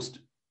three most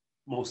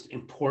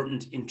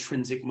important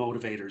intrinsic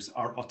motivators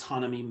are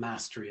autonomy,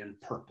 mastery, and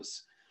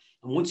purpose.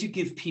 And once you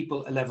give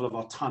people a level of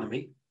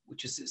autonomy,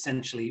 which is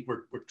essentially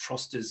where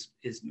trust is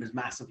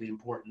massively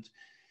important,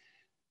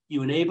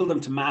 you enable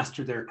them to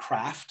master their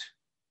craft,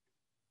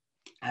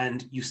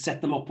 and you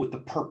set them up with the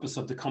purpose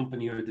of the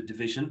company or the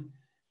division.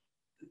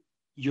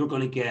 You're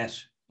going to get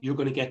the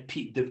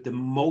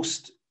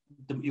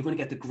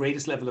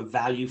greatest level of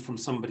value from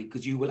somebody,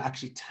 because you will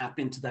actually tap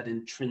into that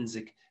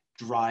intrinsic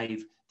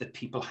drive that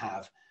people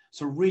have.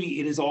 So really,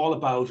 it is all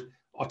about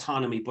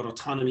autonomy, but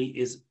autonomy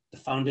is the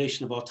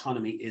foundation of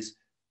autonomy is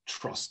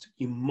trust.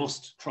 You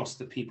must trust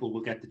that people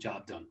will get the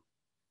job done.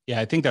 Yeah,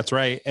 I think that's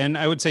right. And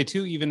I would say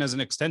too, even as an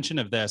extension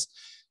of this,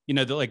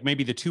 like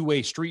maybe the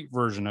two-way street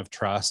version of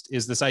trust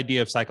is this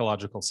idea of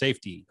psychological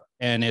safety.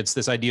 And it's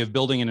this idea of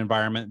building an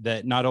environment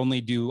that not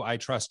only do I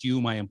trust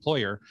you, my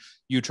employer,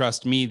 you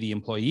trust me, the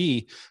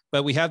employee,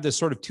 but we have this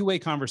sort of two-way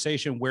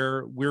conversation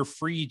where we're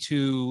free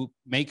to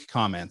make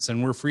comments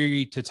and we're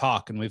free to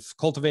talk. And we've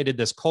cultivated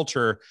this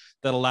culture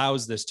that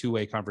allows this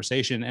two-way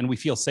conversation, and we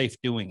feel safe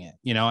doing it.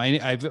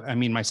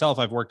 Myself,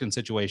 I've worked in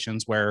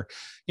situations where,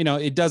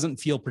 it doesn't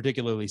feel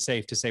particularly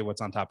safe to say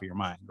what's on top of your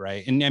mind.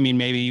 Right. And I mean,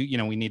 maybe,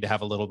 we need to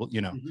have a little,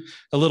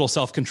 a little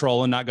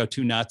self-control and not go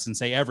too nuts and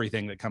say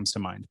everything that comes to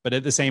mind. But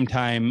at the same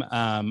time,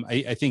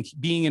 I think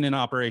being in an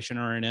operation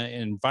or in an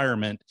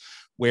environment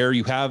where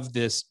you have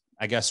this,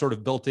 I guess, sort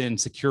of built-in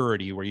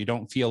security where you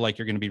don't feel like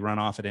you're going to be run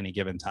off at any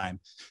given time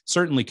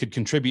certainly could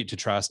contribute to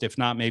trust, if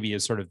not maybe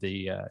as sort of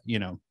the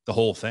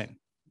whole thing.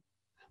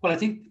 Well, I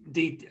think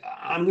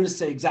I'm going to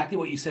say exactly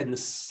what you said in a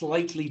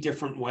slightly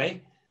different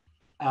way.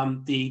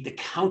 the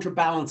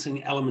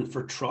counterbalancing element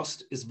for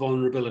trust is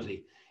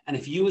vulnerability. And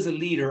if you as a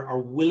leader are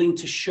willing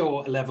to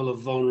show a level of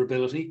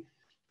vulnerability,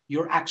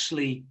 you're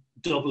actually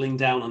doubling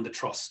down on the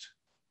trust,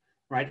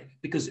 right?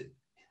 Because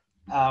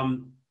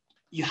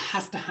you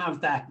have to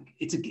have that.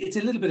 It's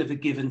a little bit of a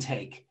give and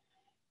take.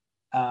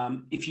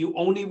 If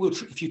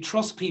you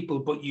trust people,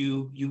 but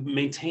you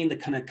maintain the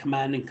kind of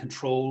command and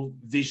control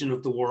vision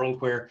of the world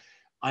where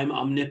I'm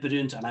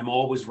omnipotent and I'm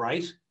always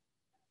right,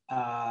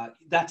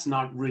 that's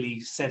not really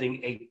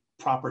setting a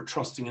proper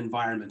trusting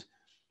environment.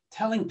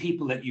 Telling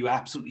people that you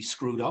absolutely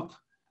screwed up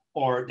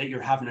or that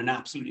you're having an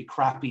absolutely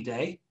crappy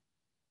day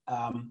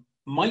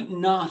might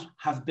not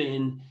have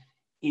been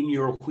in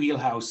your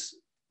wheelhouse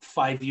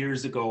 5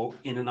 years ago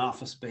in an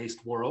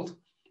office-based world.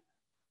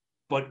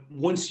 But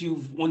once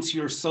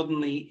you're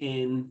suddenly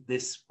in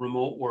this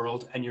remote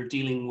world and you're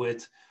dealing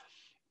with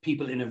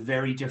people in a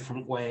very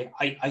different way,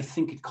 I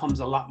think it comes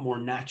a lot more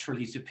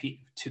naturally to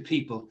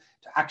people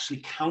to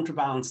actually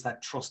counterbalance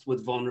that trust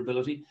with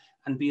vulnerability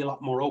and be a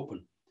lot more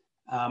open.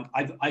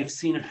 I've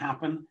seen it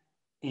happen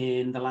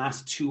in the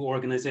last 2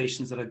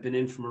 organizations that I've been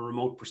in from a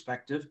remote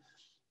perspective,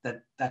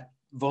 that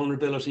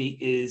vulnerability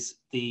is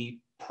the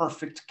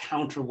perfect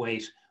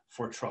counterweight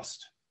for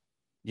trust.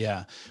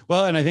 Yeah.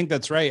 Well, and I think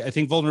that's right. I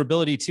think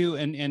vulnerability too.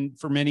 And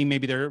for many,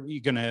 maybe you're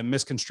going to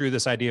misconstrue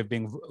this idea of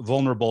being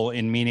vulnerable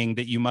in meaning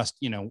that you must,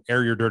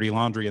 air your dirty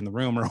laundry in the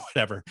room or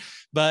whatever.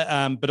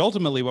 But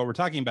ultimately what we're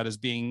talking about is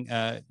being,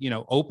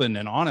 open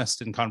and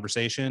honest in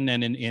conversation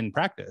and in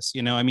practice.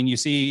 You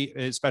see,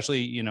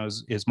 especially,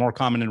 is more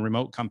common in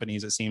remote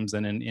companies, it seems,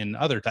 than in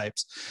other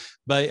types.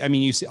 But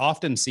you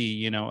often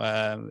see,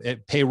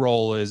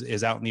 payroll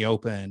is out in the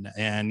open,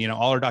 and,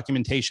 all our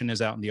documentation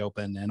is out in the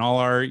open, and all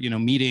our,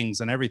 meetings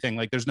and everything.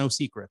 Like, there's no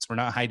secrets. We're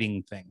not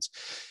hiding things.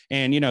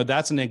 And,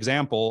 that's an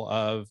example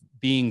of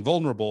being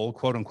vulnerable,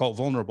 quote unquote,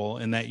 vulnerable,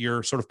 in that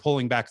you're sort of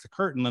pulling back the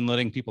curtain and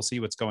letting people see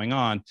what's going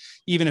on,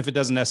 even if it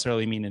doesn't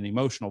necessarily mean an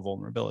emotional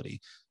vulnerability.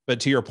 But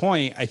to your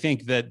point, I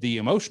think that the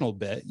emotional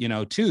bit,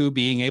 too,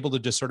 being able to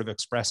just sort of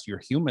express your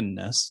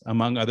humanness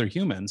among other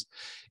humans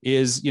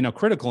is,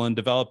 critical in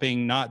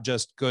developing not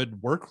just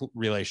good work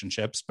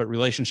relationships, but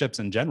relationships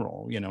in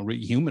general,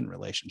 human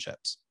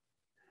relationships.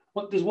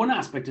 Well, there's one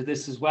aspect of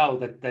this as well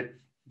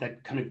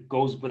that kind of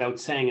goes without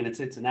saying, and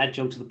it's an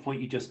adjunct to the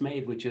point you just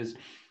made, which is,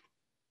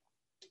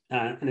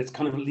 and it's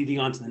kind of leading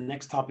on to the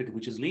next topic,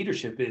 which is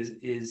leadership,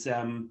 is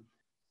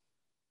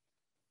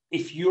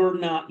if you're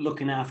not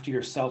looking after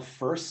yourself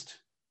first,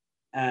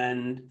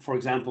 and for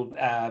example,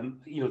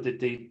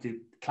 the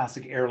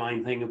classic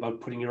airline thing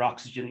about putting your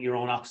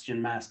own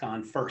oxygen mask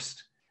on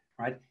first,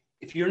 right?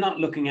 If you're not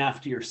looking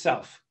after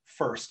yourself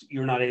first,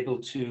 you're not able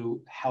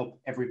to help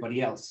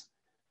everybody else.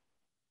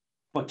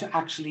 But to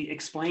actually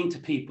explain to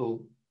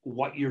people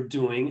what you're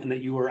doing and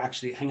that you are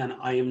actually, hang on,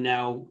 I am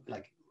now,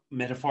 like,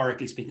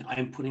 metaphorically speaking, I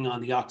am putting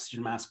on the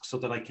oxygen mask so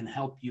that I can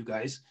help you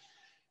guys.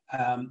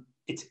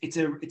 It's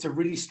a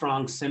really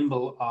strong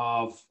symbol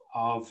of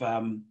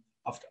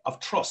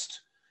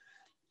trust.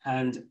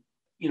 And,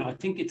 I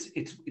think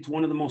it's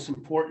one of the most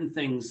important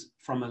things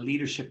from a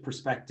leadership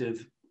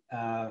perspective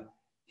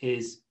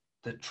is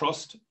the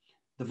trust,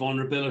 the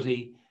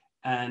vulnerability,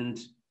 and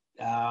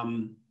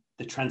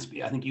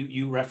I think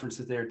you referenced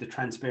it there, the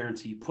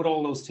transparency. You put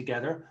all those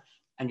together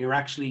and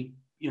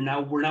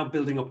we're now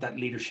building up that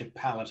leadership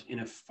palette in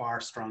a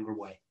far stronger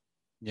way.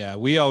 Yeah,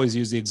 we always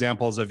use the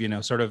examples of,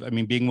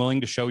 being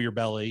willing to show your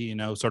belly,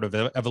 sort of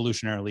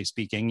evolutionarily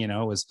speaking,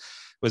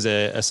 was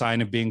a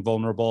sign of being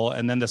vulnerable.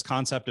 And then this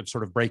concept of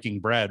sort of breaking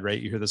bread, right?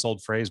 You hear this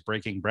old phrase,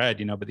 breaking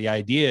bread, but the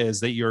idea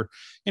is that you're,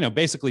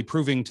 basically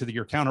proving to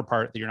your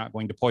counterpart that you're not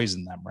going to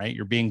poison them, right?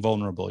 You're being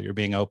vulnerable, you're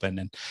being open.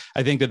 And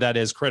I think that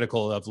is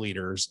critical of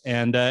leaders.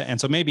 And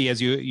so maybe, as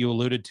you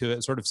alluded to,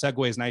 it sort of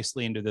segues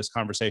nicely into this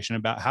conversation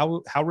about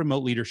how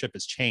remote leadership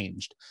has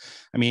changed.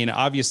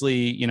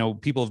 Obviously,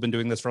 people have been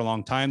doing this for a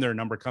long time. There are a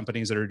number of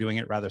companies that are doing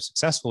it rather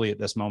successfully at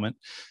this moment.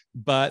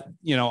 But,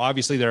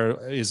 obviously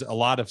there is a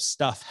lot of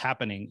stuff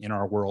happening in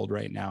our world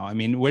right now.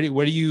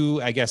 What do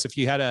you, I guess, if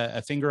you had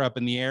a finger up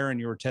in the air and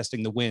you were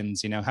testing the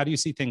winds, how do you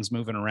see things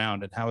moving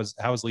around, and how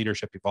is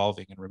leadership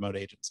evolving in remote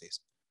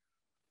agencies?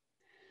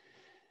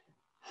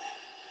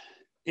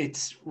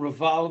 It's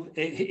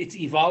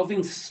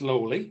evolving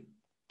slowly.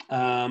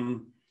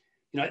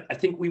 I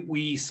think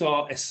we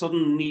saw a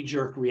sudden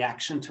knee-jerk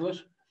reaction to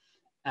it.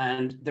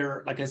 And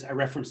there, like as I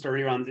referenced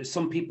earlier on, there's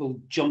some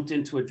people jumped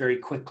into it very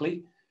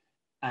quickly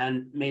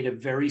and made a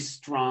very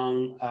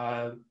strong,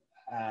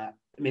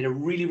 made a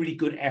really, really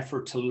good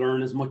effort to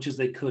learn as much as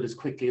they could as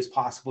quickly as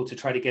possible to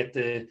try to get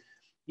the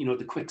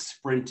quick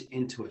sprint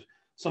into it.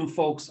 Some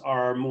folks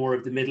are more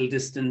of the middle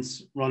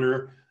distance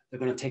runner. They're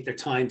going to take their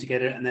time to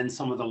get it. And then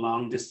some of the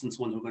long distance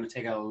ones are going to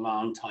take a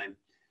long time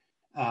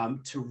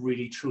to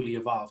really, truly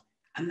evolve.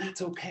 And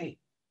that's okay.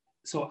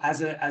 So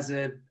as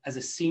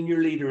a senior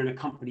leader in a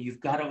company, you've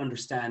got to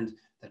understand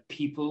that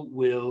people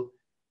will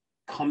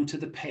come to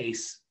the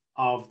pace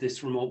of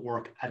this remote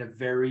work at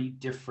very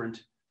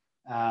different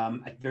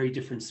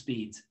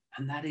speeds,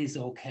 and that is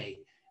okay.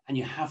 and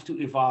you have to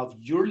evolve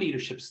your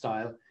leadership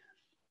style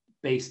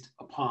based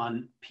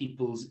upon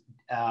people's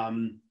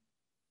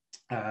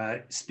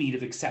speed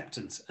of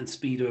acceptance and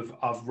speed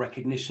of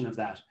recognition of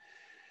that.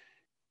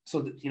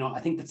 So, I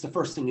think that's the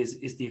first thing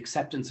is the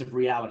acceptance of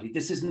reality.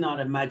 This is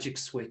not a magic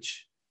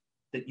switch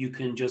that you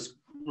can just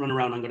run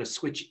around. I'm going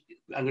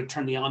to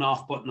turn the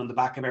on-off button on the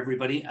back of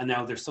everybody, and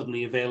now they're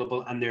suddenly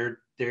available, and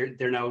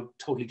they're now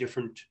totally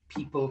different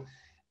people,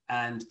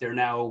 and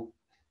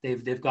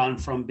they've gone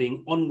from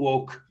being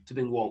unwoke to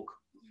being woke.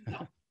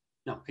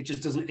 No, it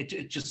just doesn't.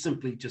 It just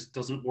simply just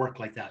doesn't work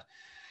like that.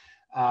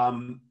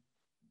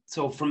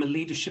 So from a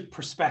leadership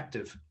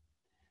perspective,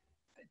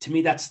 to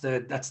me, that's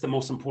the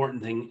most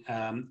important thing.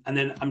 And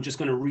then I'm just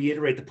going to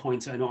reiterate the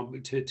points. I know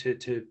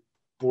to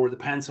bore the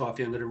pants off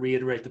you, I'm going to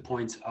reiterate the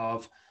points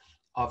of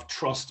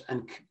trust,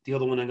 and the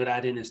other one I'm going to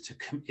add in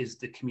is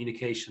the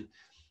communication.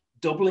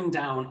 Doubling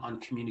down on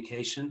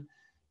communication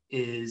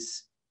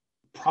is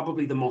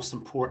probably the most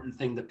important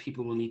thing that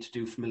people will need to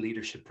do from a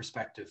leadership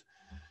perspective.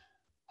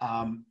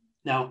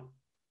 Now,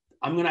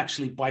 I'm going to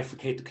actually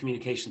bifurcate the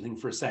communication thing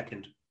for a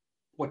second.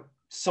 What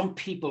some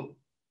people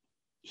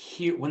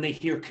hear when they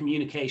hear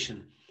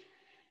communication,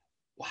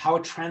 how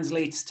it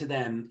translates to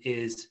them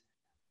is,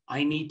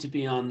 I need to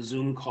be on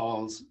Zoom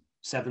calls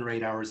 7 or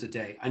 8 hours a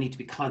day. I need to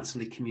be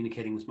constantly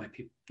communicating with my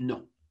people.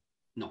 No.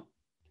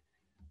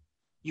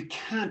 You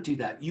can't do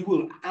that. You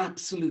will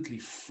absolutely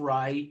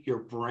fry your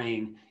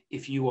brain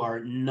if you are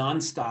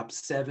nonstop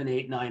 7,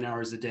 8, 9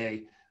 hours a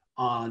day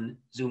on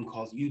Zoom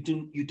calls. You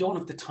don't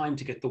have the time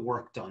to get the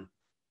work done,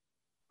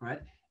 right?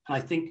 And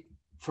I think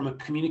from a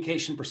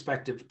communication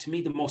perspective, to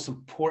me, the most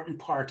important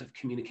part of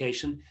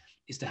communication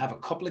is to have a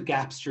couple of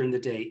gaps during the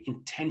day,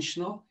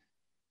 intentional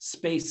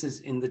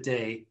spaces in the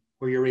day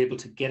where you're able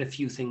to get a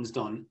few things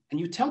done. And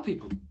you tell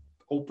people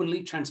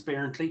openly,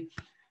 transparently,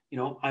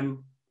 I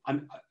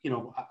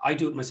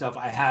do it myself.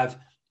 I have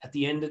at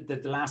the end of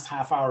the last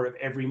half hour of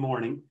every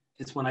morning,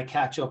 it's when I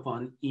catch up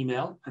on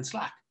email and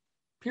Slack,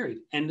 period.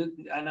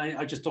 And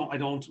I just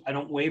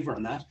don't waver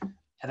on that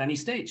at any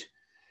stage.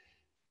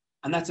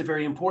 And that's a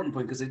very important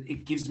point, because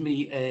it gives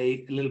me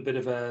a little bit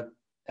of a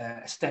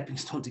stepping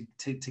stone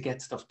to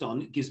get stuff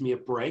done. It gives me a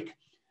break.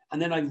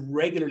 And then I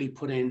regularly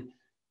put in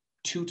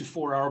 2 to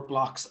 4 hour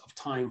blocks of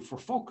time for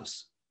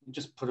focus.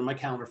 Just put in my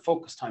calendar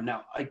focus time.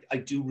 Now, I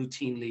do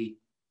routinely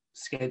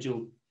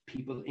schedule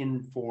people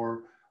in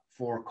for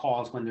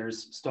calls when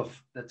there's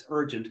stuff that's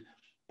urgent,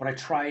 but I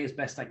try as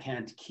best I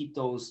can to keep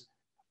those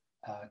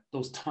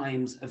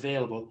times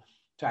available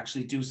to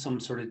actually do some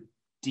sort of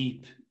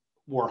deep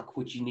work,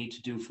 which you need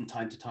to do from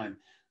time to time.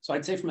 So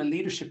I'd say from a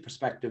leadership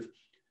perspective,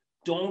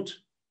 don't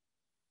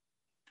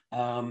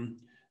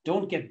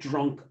get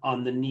drunk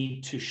on the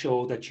need to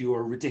show that you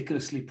are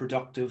ridiculously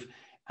productive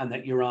and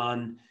that you're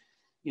on,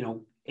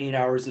 8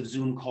 hours of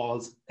Zoom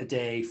calls a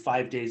day,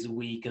 5 days a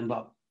week, and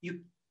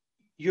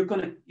you're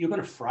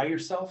gonna fry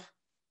yourself,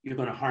 you're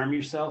gonna harm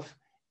yourself,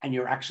 and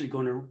you're actually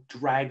going to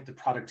drag the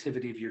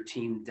productivity of your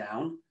team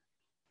down.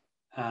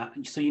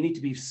 So you need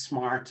to be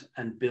smart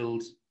and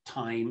build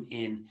time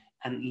in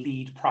and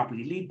lead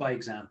properly, lead by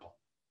example.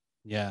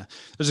 Yeah,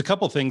 there's a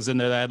couple things in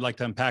there that I'd like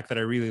to unpack that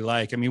I really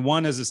like. I mean,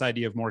 one is this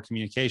idea of more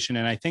communication.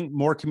 And I think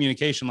more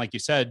communication, like you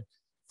said,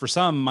 for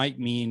some might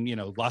mean,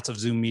 lots of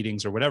Zoom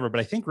meetings or whatever,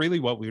 but I think really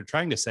what we were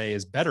trying to say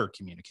is better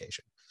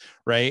communication,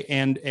 right?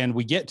 And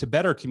we get to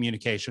better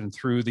communication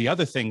through the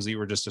other things that you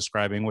were just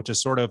describing, which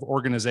is sort of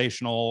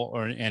organizational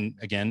and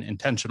again,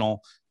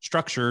 intentional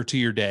structure to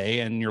your day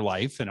and your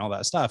life and all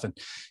that stuff.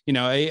 And,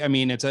 I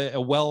mean, it's a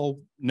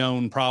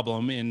well-known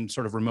problem in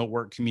sort of remote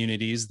work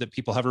communities that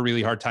people have a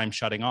really hard time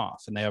shutting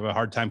off, and they have a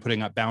hard time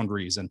putting up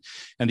boundaries and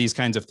these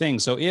kinds of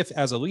things. So if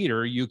as a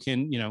leader, you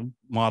can,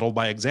 model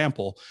by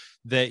example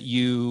that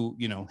you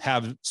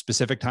have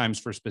specific times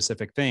for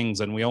specific things,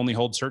 and we only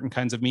hold certain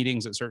kinds of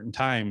meetings at certain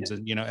times,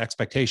 and,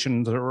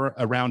 expectations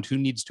around who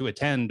needs to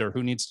attend or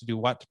who needs to do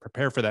what to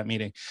prepare for that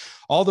meeting,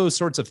 all those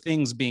sorts of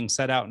things being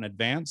set out in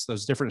advance,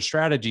 those different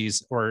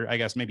strategies, or I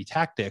guess maybe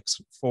tactics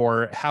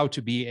for how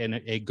to be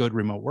a good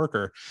remote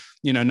worker,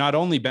 not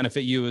only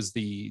benefit you as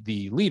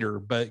the leader,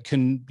 but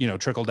can,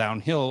 trickle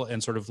downhill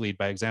and sort of lead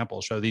by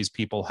example, show these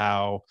people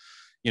how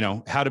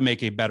to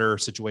make a better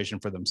situation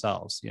for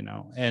themselves,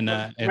 and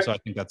so I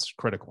think that's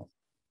critical.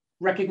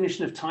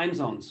 Recognition of time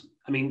zones.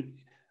 I mean,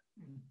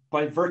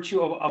 by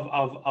virtue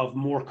of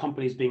more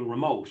companies being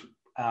remote,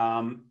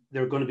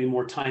 there are going to be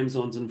more time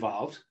zones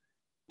involved,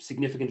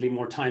 significantly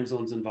more time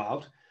zones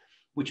involved,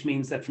 which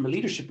means that from a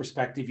leadership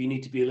perspective, you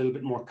need to be a little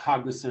bit more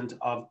cognizant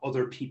of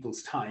other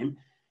people's time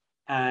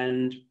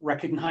and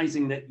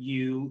recognizing that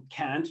you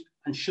can't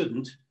and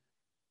shouldn't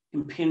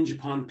impinge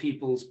upon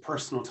people's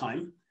personal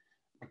time.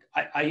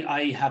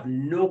 I have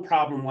no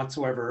problem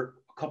whatsoever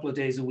a couple of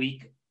days a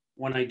week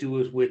when I do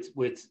it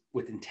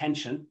with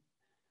intention.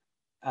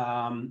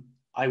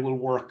 I will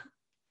work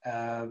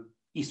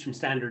Eastern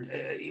Standard,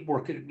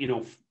 work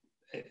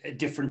a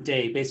different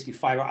day, basically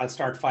I'll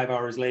start 5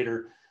 hours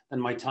later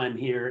than my time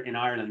here in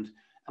Ireland,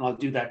 and I'll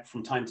do that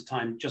from time to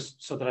time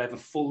just so that I have a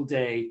full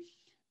day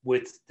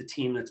with the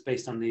team that's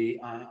based on the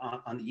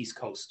East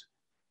Coast.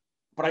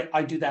 But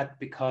I do that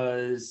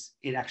because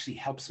it actually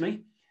helps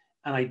me,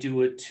 and I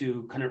do it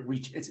to kind of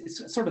reach.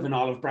 It's sort of an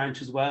olive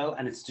branch as well,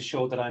 and it's to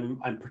show that I'm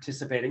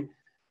participating.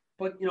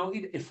 But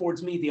it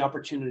affords me the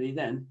opportunity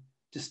then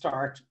to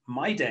start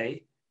my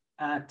day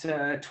at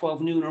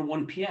 12 noon or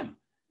 1 p.m.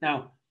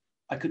 Now,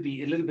 I could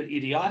be a little bit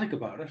idiotic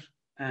about it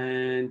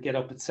and get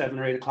up at 7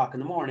 or 8 o'clock in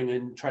the morning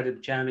and try to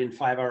jam in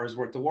 5 hours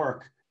worth of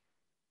work.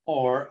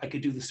 Or I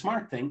could do the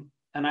smart thing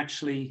and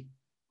actually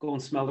go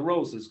and smell the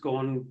roses, go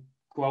out,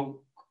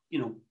 go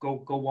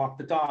walk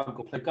the dog,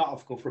 go play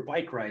golf, go for a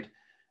bike ride.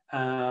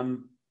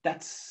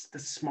 That's the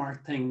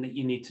smart thing that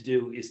you need to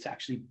do, is to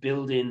actually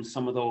build in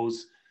some of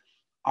those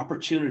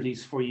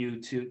opportunities for you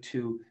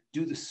to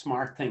do the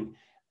smart thing.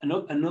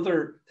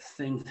 Another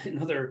thing,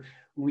 when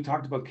we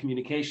talked about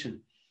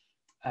communication,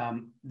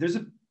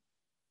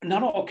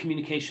 not all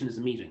communication is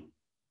a meeting,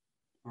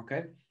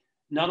 okay?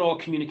 Not all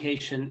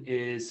communication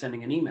is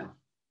sending an email.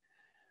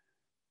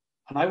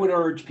 And I would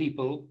urge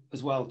people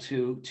as well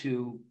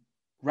to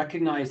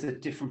recognize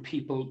that different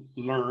people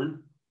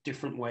learn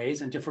different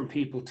ways and different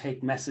people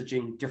take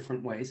messaging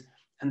different ways.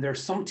 And there are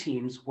some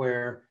teams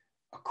where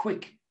a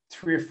quick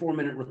 3 or 4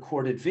 minute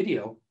recorded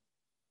video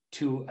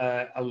to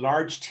a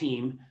large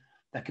team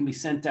that can be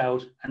sent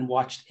out and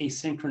watched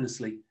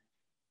asynchronously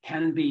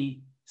can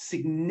be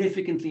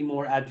significantly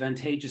more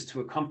advantageous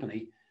to a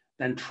company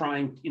than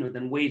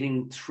than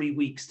waiting 3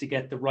 weeks to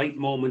get the right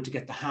moment, to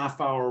get the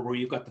half hour where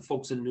you've got the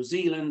folks in New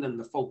Zealand and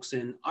the folks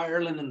in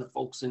Ireland and the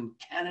folks in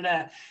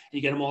Canada, and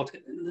you get them all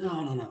together.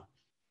 No.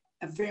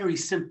 A very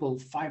simple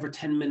 5 or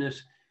 10 minute,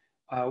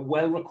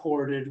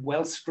 well-recorded,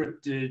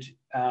 well-scripted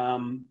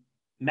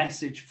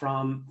message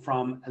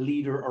from a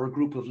leader or a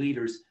group of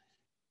leaders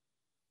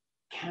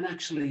can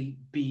actually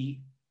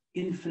be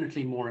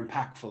infinitely more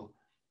impactful.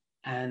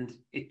 And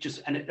it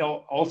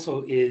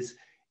also is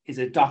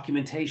a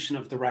documentation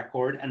of the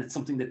record, and it's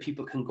something that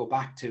people can go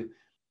back to.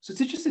 So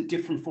it's just a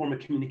different form of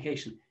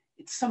communication.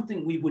 It's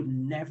something we would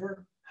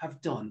never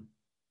have done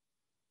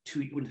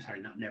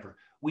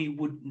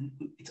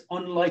it's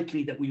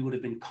unlikely that we would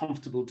have been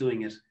comfortable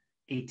doing it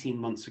 18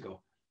 months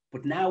ago.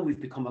 But now we've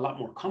become a lot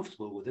more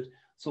comfortable with it.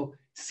 So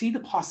see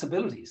the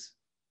possibilities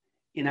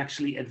in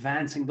actually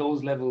advancing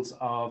those levels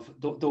of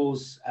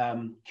those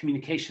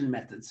communication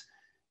methods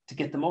to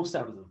get the most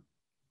out of them.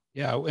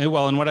 Yeah,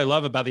 well, and what I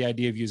love about the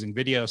idea of using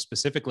video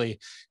specifically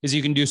is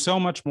you can do so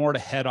much more to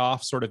head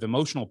off sort of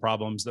emotional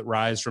problems that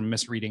rise from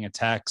misreading a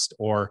text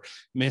or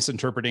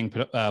misinterpreting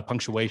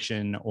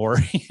punctuation or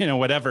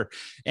whatever.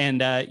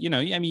 And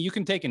you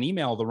can take an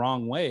email the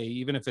wrong way,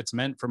 even if it's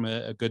meant from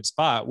a good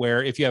spot.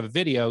 Where if you have a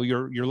video,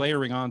 you're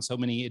layering on so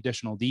many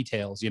additional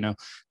details.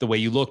 The way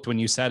you looked when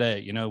you said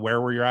it. Where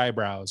were your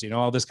eyebrows?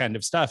 All this kind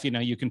of stuff.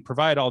 You can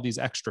provide all these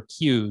extra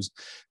cues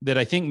that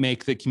I think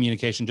make the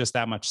communication just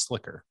that much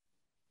slicker.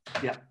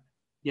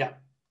 Yeah.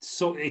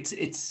 So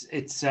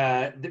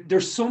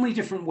there's so many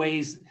different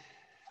ways,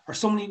 or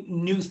so many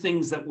new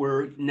things that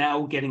we're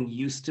now getting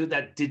used to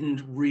that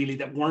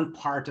weren't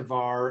part of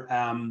our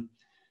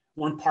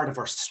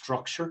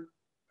structure,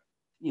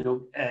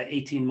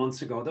 18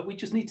 months ago, that we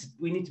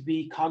need to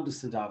be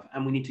cognizant of,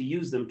 and we need to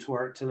use them to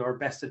our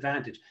best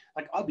advantage.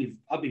 Like I'll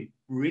be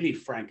really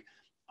frank.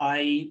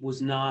 I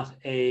was not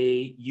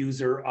a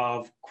user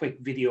of quick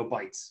video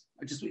bites.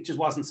 It just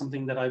wasn't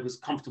something that I was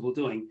comfortable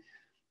doing.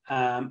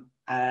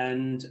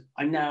 And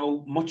I'm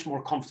now much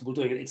more comfortable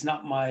doing it. It's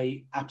not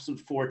my absolute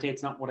forte.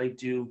 It's not what I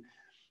do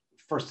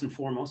first and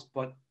foremost,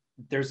 but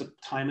there's a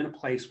time and a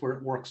place where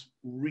it works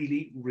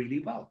really, really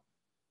well.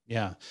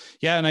 Yeah.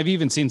 And I've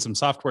even seen some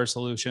software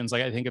solutions.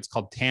 Like I think it's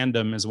called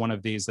Tandem is one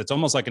of these that's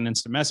almost like an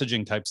instant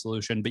messaging type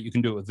solution, but you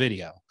can do it with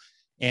video.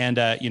 And,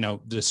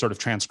 just sort of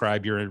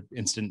transcribe your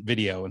instant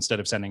video instead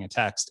of sending a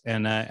text.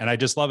 And I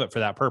just love it for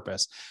that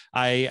purpose.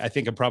 I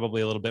think I'm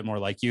probably a little bit more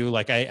like you.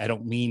 Like I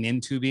don't lean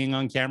into being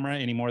on camera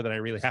any more than I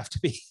really have to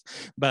be.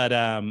 But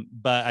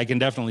I can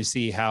definitely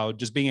see how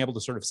just being able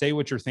to sort of say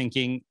what you're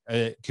thinking,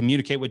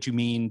 communicate what you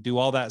mean, do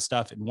all that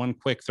stuff in one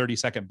quick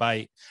 30-second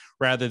bite,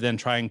 rather than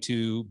trying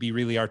to be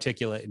really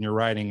articulate in your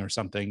writing or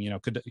something,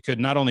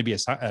 could not only be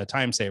a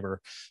time saver,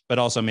 but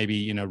also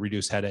maybe,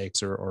 reduce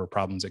headaches or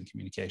problems in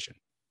communication.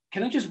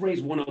 Can I just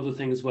raise one other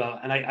thing as well?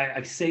 And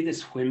I say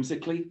this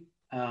whimsically,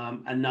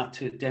 and not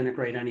to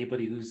denigrate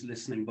anybody who's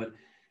listening, but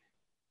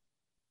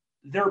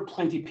there are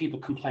plenty of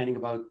people complaining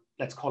about,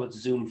 let's call it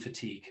Zoom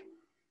fatigue,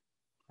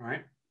 all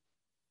right?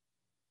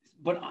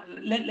 But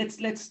let's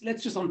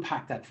just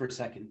unpack that for a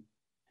second.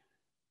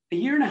 A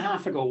year and a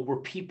half ago,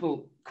 were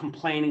people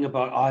complaining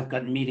about, I've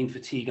got meeting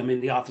fatigue, I'm in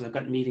the office, I've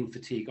got meeting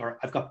fatigue, or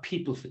I've got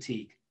people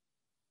fatigue?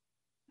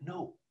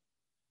 No,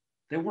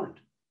 they weren't.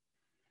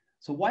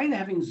 So why are they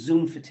having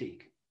Zoom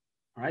fatigue,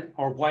 all right?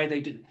 Or why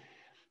they did?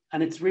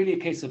 And it's really a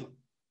case of,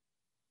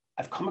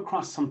 I've come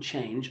across some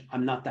change.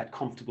 I'm not that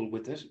comfortable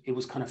with it. It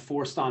was kind of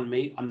forced on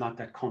me. I'm not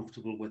that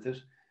comfortable with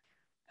it.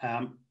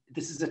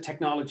 This is a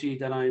technology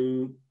that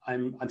I'm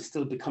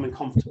still becoming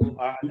comfortable.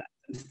 I'm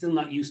still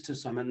not used to,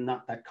 so I'm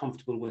not that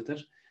comfortable with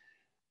it.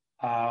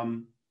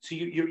 So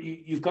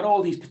you've got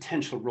all these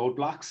potential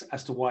roadblocks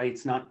as to why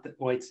it's not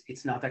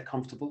that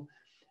comfortable,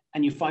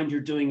 and you find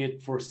you're doing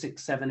it for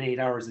 6, 7, 8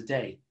 hours a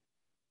day.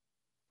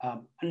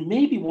 And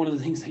maybe one of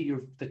the things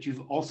that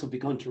you've also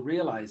begun to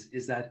realize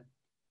is that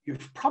you're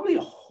probably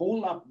a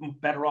whole lot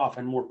better off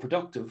and more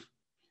productive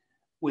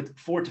with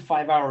 4 to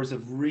 5 hours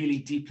of really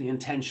deeply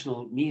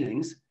intentional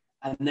meetings.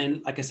 And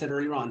then, like I said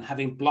earlier on,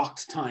 having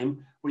blocked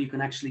time where you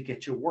can actually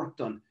get your work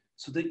done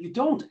so that you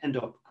don't end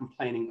up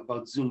complaining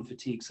about Zoom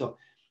fatigue. So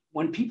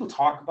when people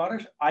talk about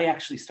it, I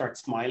actually start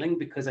smiling,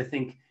 because I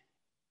think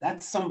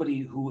that's somebody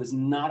who has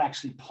not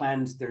actually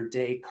planned their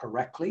day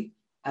correctly,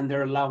 and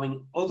they're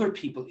allowing other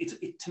people.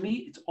 To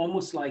me, it's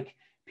almost like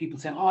people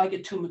saying, "Oh, I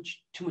get too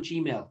much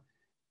email."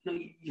 No,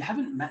 you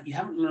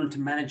haven't learned to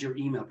manage your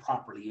email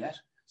properly yet.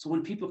 So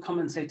when people come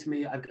and say to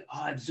me, I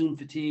have Zoom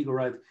fatigue or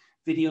I've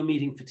video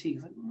meeting fatigue,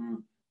 it's like,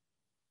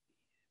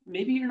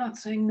 maybe you're not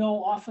saying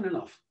no often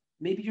enough.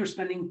 Maybe you're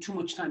spending too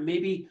much time.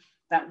 Maybe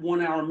that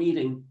 1 hour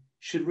meeting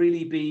could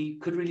really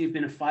have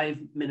been a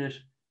 5-minute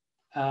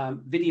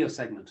video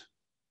segment.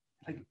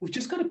 Like,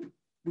 we've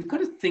got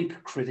to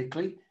think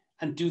critically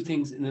and do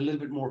things in a little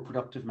bit more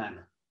productive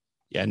manner.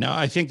 Yeah, no,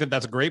 I think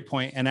that's a great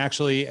point. And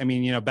actually, I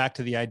mean, back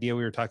to the idea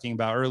we were talking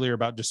about earlier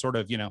about just sort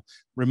of,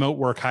 remote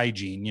work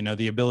hygiene,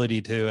 the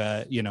ability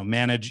to,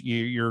 manage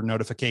your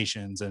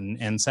notifications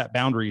and set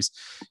boundaries.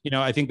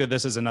 I think that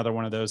this is another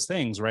one of those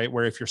things, right?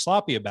 Where if you're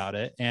sloppy about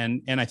it,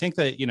 and I think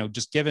that,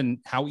 just given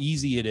how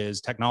easy it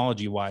is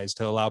technology wise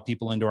to allow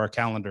people into our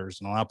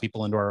calendars and allow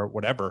people into our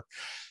whatever,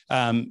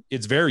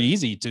 it's very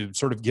easy to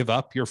sort of give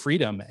up your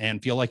freedom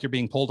and feel like you're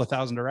being pulled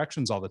 1,000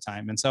 directions all the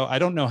time. And so I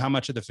don't know how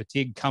much of the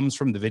fatigue comes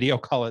from the video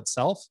call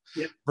itself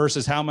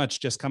versus how much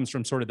just comes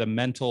from sort of the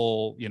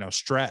mental,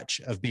 stretch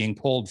of being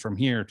pulled from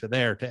here to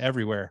there to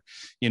everywhere,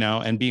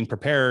 and being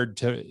prepared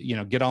to,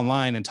 get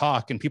online and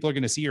talk, and people are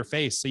going to see your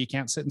face. So you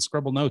can't sit and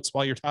scribble notes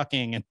while you're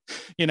talking. And,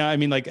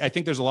 I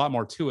think there's a lot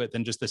more to it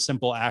than just the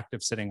simple act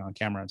of sitting on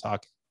camera and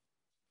talking.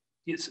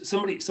 Yes,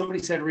 somebody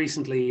said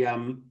recently,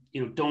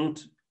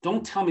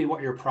 don't tell me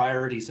what your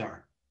priorities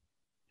are.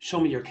 Show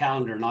me your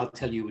calendar and I'll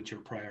tell you what your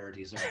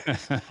priorities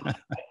are.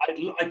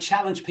 I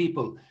challenge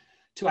people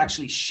to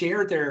actually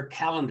share their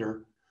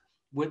calendar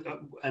with,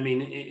 at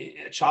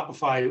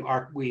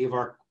Shopify, we have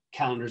our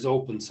calendars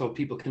open so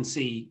people can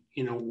see,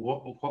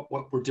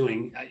 what we're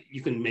doing.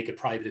 You can make it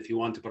private if you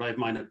want to, but I have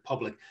mine at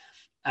public.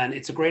 And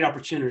it's a great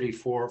opportunity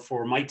for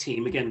my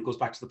team. Again, it goes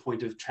back to the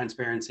point of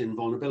transparency and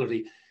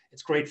vulnerability.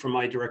 It's great for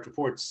my direct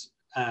reports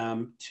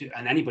and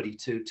anybody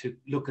to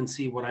look and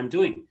see what I'm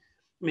doing.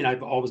 I mean,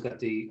 I've always got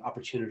the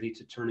opportunity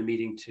to turn a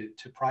meeting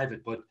to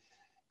private, but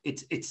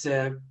it's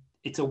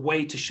a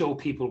way to show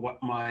people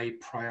what my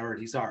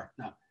priorities are.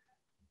 Now,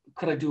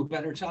 could I do a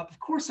better job? Of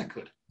course I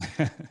could.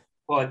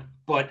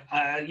 but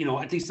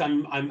at least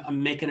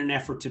I'm making an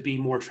effort to be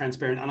more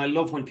transparent. And I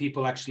love when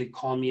people actually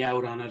call me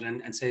out on it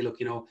and say, look,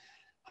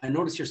 I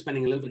notice you're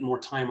spending a little bit more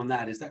time on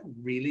that. Is that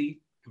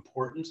really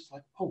important? It's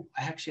like, oh,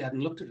 I actually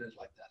hadn't looked at it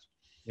like that.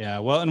 Yeah.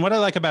 Well, and what I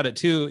like about it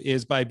too,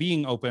 is by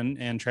being open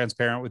and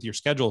transparent with your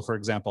schedule, for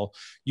example,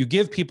 you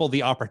give people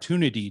the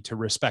opportunity to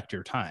respect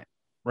your time,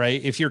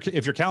 right? If your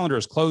calendar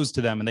is closed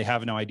to them and they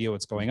have no idea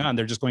what's going on,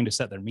 they're just going to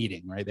set their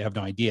meeting, right? They have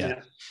no idea.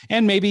 Yeah.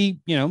 And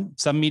maybe,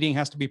 some meeting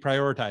has to be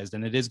prioritized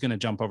and it is going to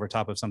jump over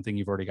top of something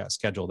you've already got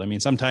scheduled. I mean,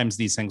 sometimes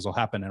these things will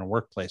happen in a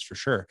workplace for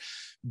sure.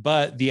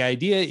 But the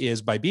idea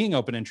is by being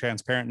open and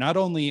transparent, not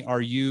only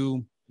are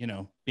you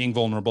being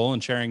vulnerable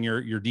and sharing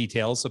your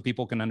details so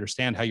people can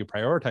understand how you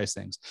prioritize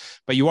things,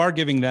 but you are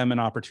giving them an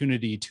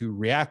opportunity to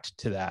react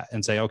to that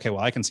and say, okay,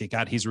 well, I can see,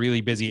 God, he's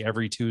really busy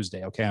every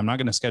Tuesday. Okay, I'm not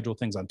going to schedule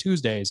things on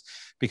Tuesdays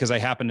because I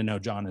happen to know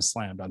John is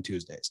slammed on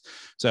Tuesdays.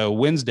 So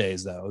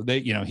Wednesdays, though,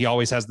 he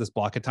always has this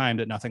block of time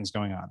that nothing's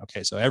going on.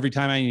 Okay, so every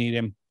time I need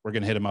him, we're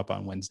going to hit him up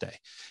on Wednesday.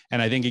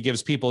 And I think it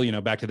gives people,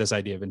 back to this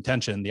idea of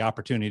intention, the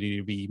opportunity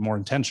to be more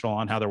intentional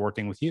on how they're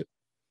working with you.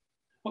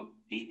 Well,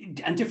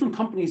 and different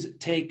companies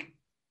take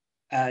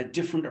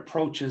different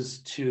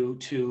approaches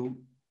to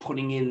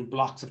putting in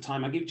blocks of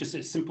time. I'll give you just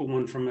a simple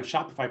one from a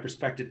Shopify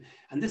perspective.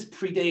 And this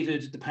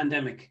predated the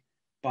pandemic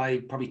by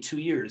probably 2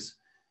 years.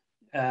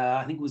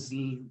 I think it was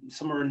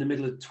somewhere in the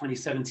middle of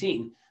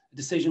 2017. A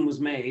decision was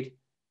made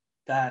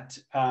that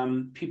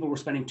people were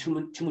spending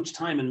too much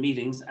time in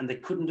meetings, and they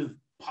couldn't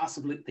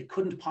possibly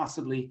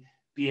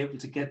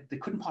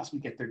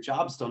get their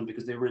jobs done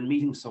because they were in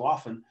meetings so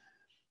often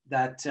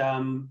that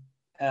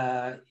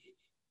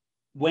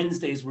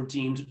Wednesdays were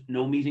deemed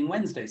no meeting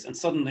Wednesdays. And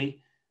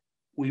suddenly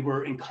we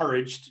were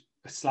encouraged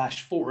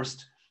 /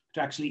 forced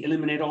to actually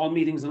eliminate all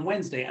meetings on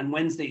Wednesday. And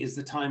Wednesday is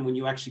the time when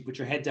you actually put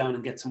your head down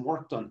and get some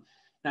work done.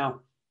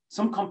 Now,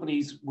 some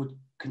companies would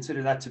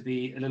consider that to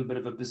be a little bit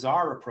of a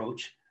bizarre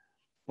approach,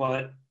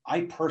 but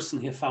I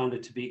personally have found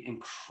it to be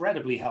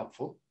incredibly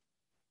helpful.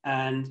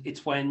 And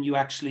it's when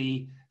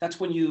that's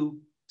when you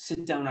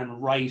sit down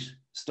and write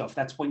stuff.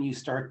 That's when you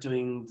start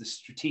doing the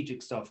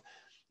strategic stuff.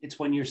 It's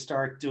when you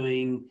start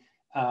doing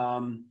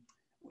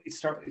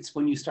it's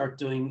when you start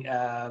doing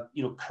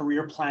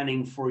career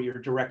planning for your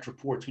direct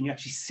reports, when you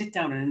actually sit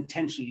down and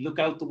intentionally look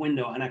out the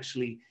window and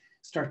actually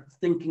start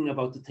thinking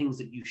about the things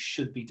that you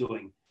should be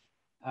doing.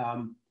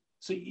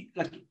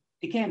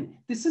 Again,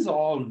 this is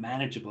all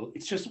manageable.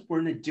 It's just we're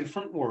in a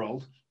different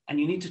world, and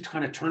you need to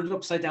kind of turn it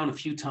upside down a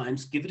few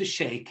times, give it a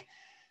shake,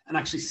 and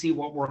actually see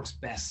what works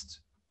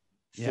best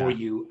for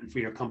you and for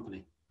your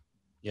company.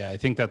 Yeah, I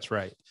think that's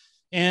right.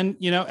 And,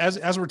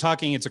 as we're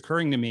talking, it's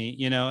occurring to me,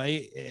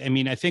 I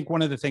mean, I think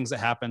one of the things that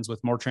happens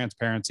with more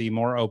transparency,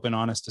 more open,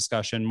 honest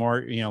discussion,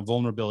 more,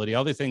 vulnerability,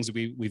 all the things that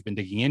we've been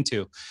digging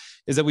into,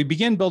 is that we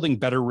begin building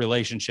better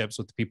relationships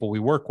with the people we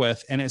work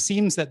with. And it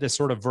seems that this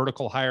sort of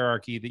vertical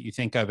hierarchy that you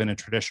think of in a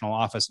traditional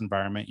office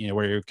environment,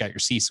 where you've got your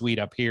C-suite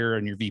up here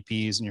and your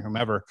VPs and your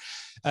whomever,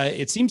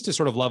 it seems to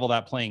sort of level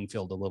that playing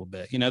field a little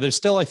bit. There's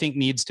still, I think,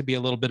 needs to be a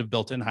little bit of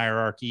built-in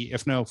hierarchy,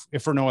 if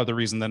for no other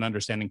reason than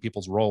understanding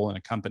people's role in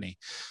a company.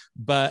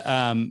 But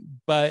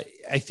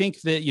I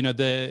think that,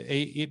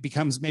 it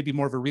becomes maybe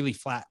more of a really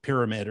flat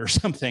pyramid or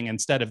something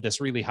instead of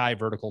this really high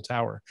vertical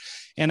tower.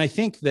 And I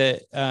think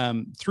that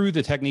through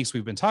the techniques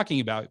we've been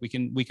talking about, we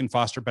can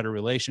foster better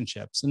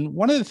relationships. And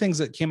one of the things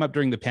that came up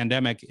during the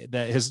pandemic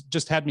that has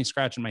just had me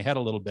scratching my head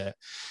a little bit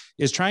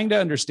is trying to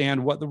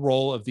understand what the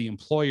role of the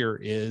employer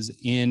is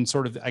in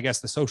sort of, I guess,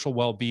 the social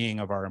well-being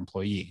of our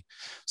employee.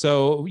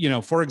 So,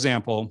 for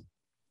example,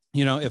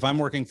 if I'm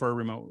working for a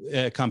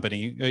remote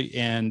company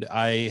and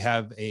I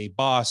have a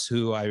boss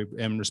who I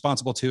am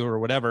responsible to or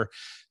whatever,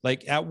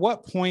 like at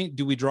what point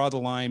do we draw the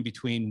line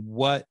between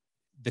what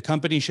the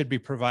company should be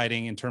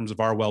providing in terms of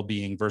our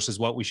well-being versus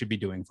what we should be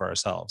doing for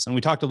ourselves? And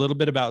we talked a little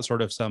bit about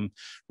sort of some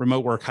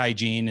remote work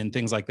hygiene and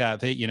things like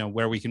that,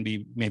 where we can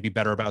be maybe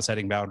better about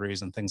setting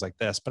boundaries and things like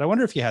this. But I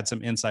wonder if you had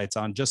some insights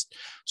on just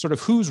sort of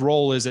whose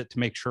role is it to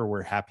make sure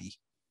we're happy?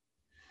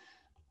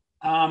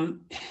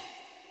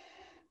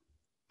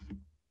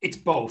 It's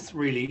both,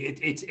 really.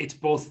 It's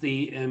both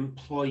the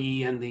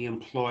employee and the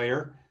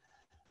employer.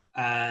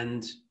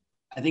 And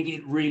I think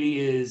it really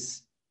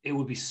is, it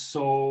would be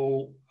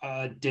so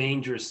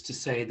dangerous to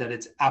say that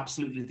it's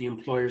absolutely the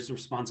employer's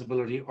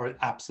responsibility or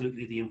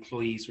absolutely the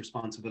employee's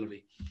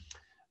responsibility.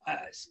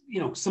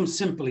 Some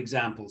simple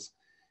examples.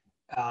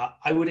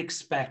 I would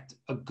expect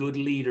a good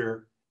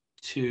leader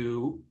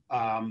to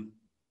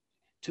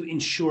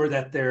ensure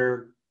that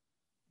their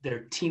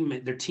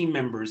team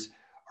members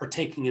are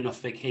taking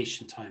enough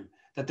vacation time,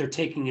 that they're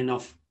taking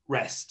enough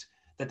rest,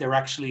 that they're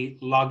actually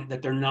that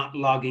they're not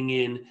logging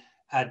in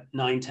at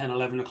 9, 10,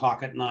 11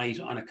 o'clock at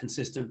night on a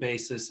consistent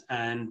basis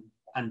and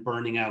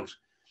burning out.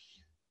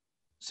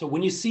 So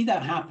when you see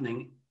that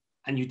happening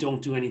and you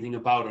don't do anything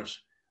about it,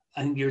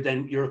 I think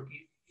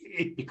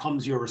it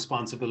becomes your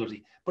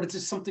responsibility. But it's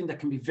just something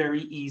that can be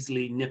very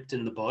easily nipped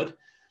in the bud.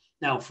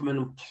 Now, from an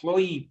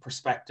employee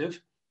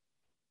perspective,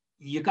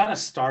 you got to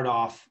start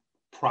off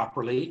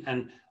properly.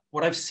 And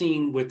what I've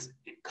seen with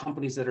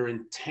companies that are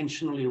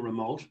intentionally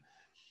remote,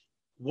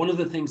 one of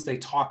the things they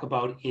talk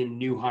about in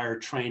new hire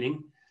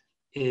training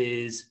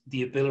is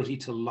the ability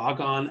to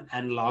log on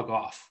and log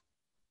off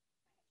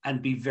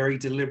and be very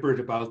deliberate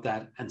about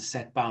that and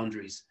set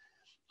boundaries.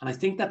 And I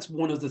think that's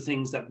one of the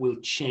things that will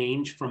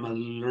change from a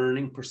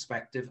learning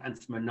perspective and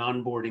from an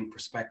onboarding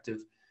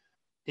perspective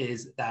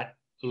is that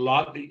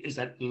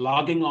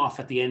logging off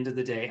at the end of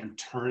the day and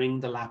turning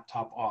the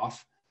laptop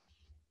off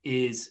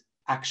is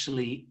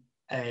actually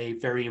a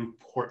very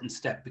important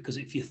step. Because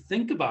if you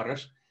think about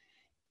it,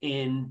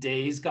 in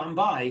days gone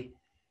by,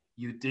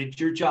 you did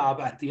your job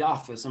at the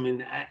office. I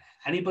mean,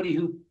 anybody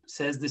who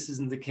says this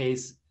isn't the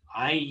case,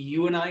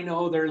 you and I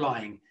know they're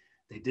lying.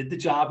 They did the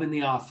job in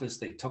the office.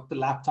 They took the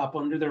laptop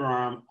under their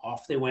arm,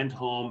 off they went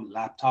home,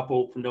 laptop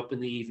opened up in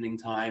the evening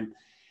time,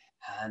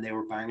 and they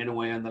were banging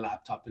away on the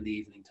laptop in the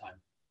evening time.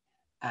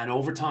 And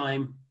over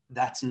time,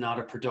 that's not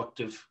a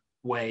productive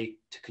way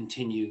to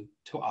continue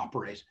to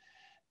operate.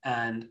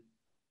 And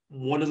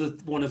one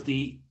of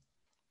the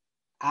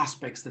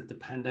aspects that the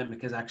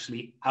pandemic has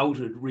actually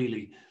outed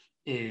really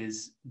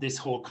is this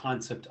whole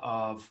concept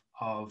of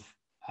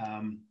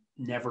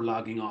never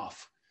logging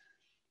off.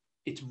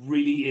 It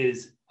really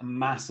is a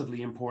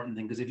massively important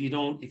thing, because if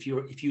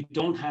you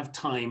don't have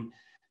time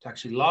to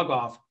actually log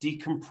off,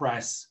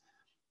 decompress,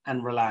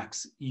 and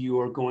relax, you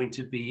are going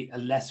to be a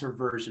lesser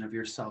version of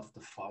yourself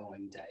the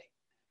following day.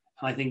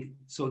 And I think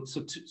so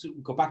to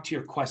go back to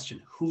your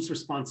question, whose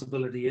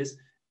responsibility is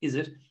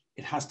it?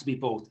 It has to be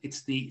both.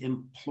 It's the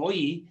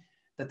employee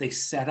that they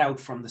set out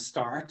from the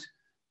start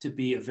to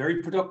be a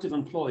very productive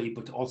employee,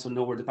 but to also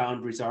know where the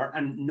boundaries are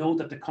and know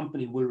that the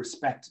company will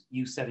respect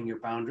you setting your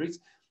boundaries.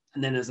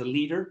 And then as a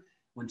leader,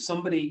 when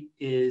somebody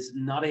is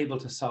not able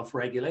to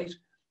self-regulate,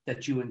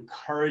 that you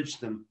encourage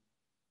them,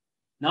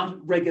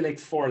 not regulate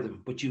for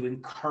them, but you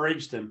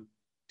encourage them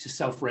to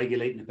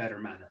self-regulate in a better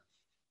manner.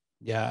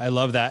 Yeah, I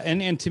love that.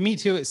 And to me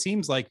too, it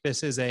seems like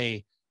this is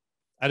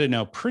I don't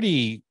know,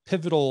 pretty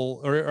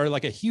pivotal or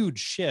like a huge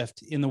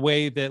shift in the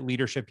way that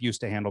leadership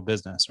used to handle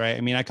business, right?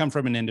 I mean, I come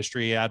from an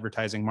industry,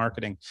 advertising,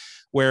 marketing,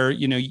 where,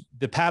 you know,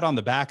 the pat on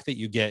the back that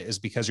you get is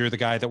because you're the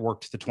guy that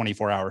worked the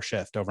 24-hour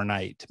shift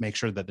overnight to make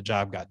sure that the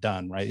job got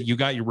done, right? You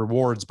got your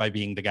rewards by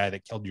being the guy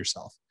that killed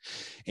yourself.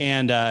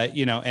 And,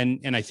 you know,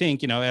 and I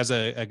think, you know, as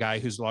a guy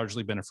who's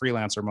largely been a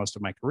freelancer most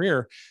of my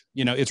career,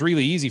 you know, it's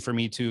really easy for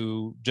me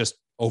to just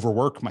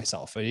overwork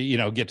myself, you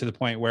know, get to the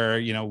point where,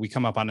 you know, we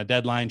come up on a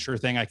deadline, sure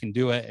thing, I can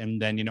do it.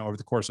 And then, you know, over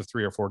the course of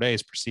 3 or 4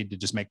 days, proceed to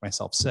just make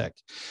myself sick.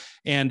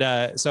 And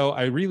so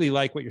I really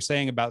like what you're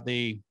saying about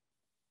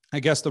I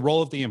guess the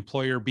role of the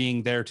employer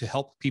being there to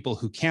help people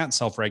who can't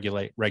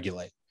self-regulate,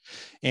 regulate.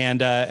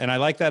 And I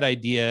like that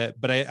idea,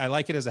 but I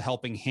like it as a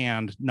helping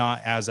hand,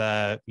 not as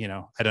a, you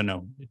know, I don't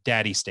know,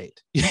 daddy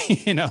state.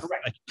 You know,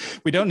 like,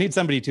 we don't need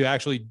somebody to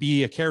actually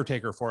be a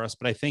caretaker for us,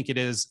 but I think it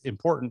is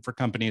important for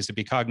companies to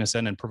be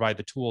cognizant and provide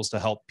the tools to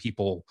help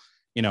people,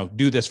 you know,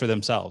 do this for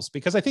themselves.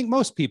 Because I think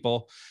most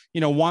people, you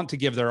know, want to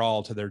give their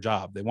all to their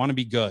job. They want to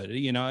be good.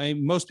 You know,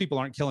 most people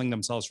aren't killing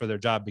themselves for their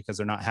job because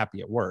they're not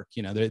happy at work.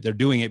 You know, they're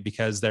doing it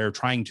because they're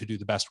trying to do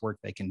the best work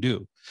they can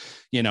do,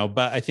 you know.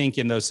 But I think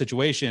in those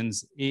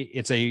situations,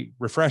 it's a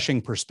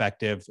refreshing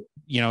perspective,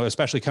 you know,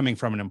 especially coming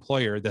from an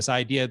employer, this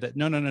idea that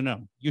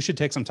no, you should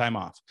take some time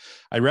off.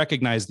 I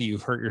recognize that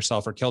you've hurt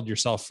yourself or killed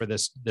yourself for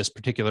this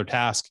particular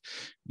task.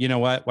 You know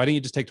what? Why don't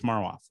you just take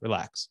tomorrow off?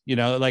 Relax. You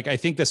know, like, I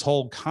think this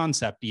whole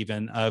concept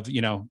even of,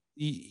 you know,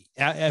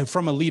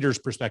 from a leader's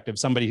perspective,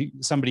 somebody,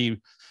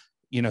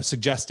 you know,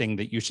 suggesting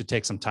that you should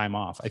take some time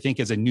off, I think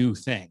is a new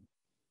thing.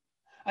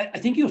 I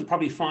think you'll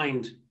probably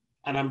find,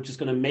 and I'm just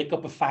going to make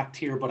up a fact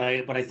here, but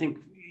I think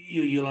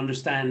you'll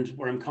understand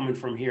where I'm coming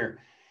from here.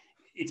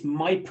 It's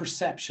my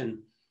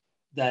perception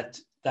that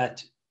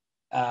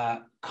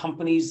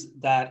companies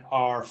that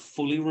are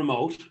fully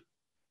remote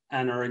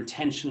and are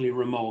intentionally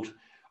remote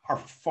are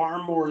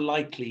far more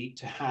likely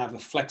to have a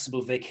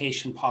flexible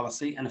vacation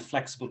policy and a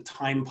flexible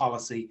time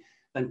policy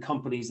than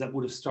companies that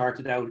would have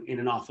started out in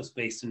an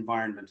office-based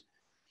environment.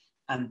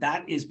 And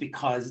that is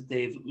because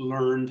they've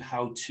learned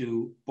how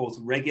to both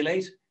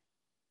regulate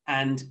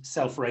and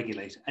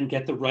self-regulate and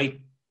get the right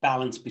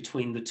balance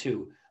between the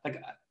two.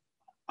 Like,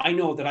 I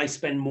know that I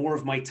spend more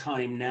of my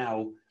time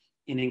now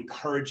in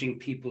encouraging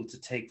people to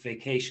take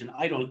vacation.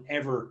 I don't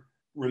ever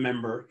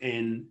remember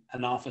in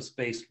an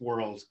office-based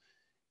world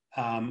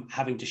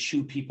having to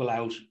shoo people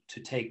out to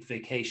take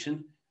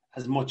vacation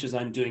as much as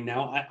I'm doing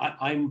now.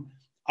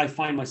 I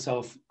find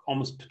myself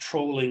almost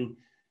patrolling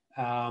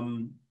my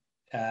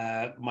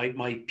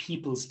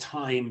people's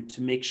time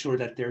to make sure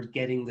that they're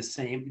getting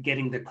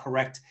the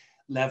correct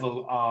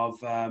level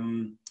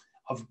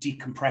of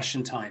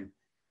decompression time.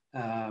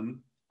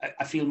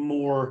 I feel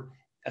more.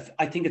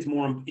 I think it's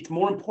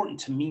more important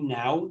to me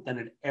now than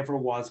it ever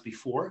was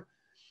before,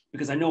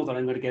 because I know that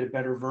I'm going to get a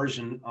better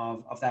version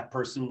of that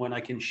person when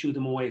I can shoo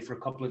them away for a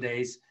couple of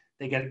days.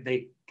 They get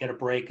a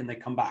break and they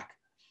come back.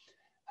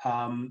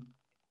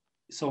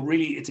 So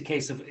really, it's a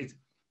case of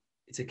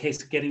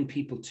getting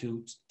people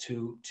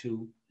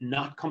to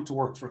not come to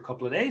work for a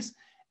couple of days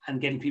and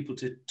getting people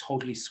to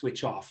totally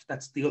switch off.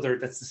 That's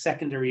the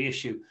secondary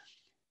issue.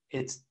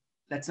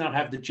 Let's not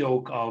have the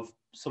joke of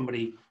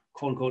somebody,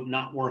 quote unquote,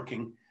 not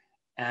working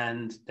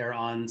and they're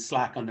on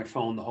Slack on their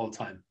phone the whole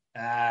time.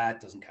 That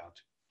doesn't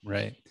count.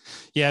 Right.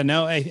 Yeah,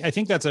 no, I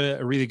think that's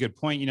a really good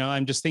point. You know,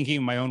 I'm just thinking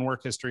of my own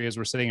work history as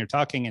we're sitting here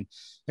talking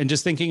and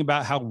just thinking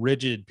about how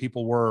rigid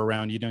people were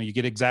around, you know, you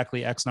get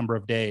exactly X number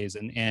of days.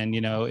 And,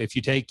 you know, if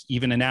you take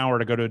even an hour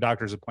to go to a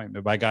doctor's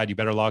appointment, by God, you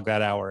better log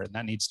that hour and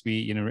that needs to be,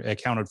 you know,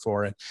 accounted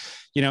for. And,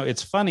 you know,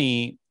 it's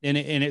funny. And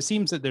it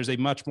seems that there's a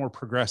much more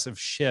progressive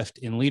shift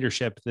in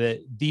leadership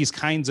that these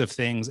kinds of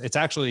things, it's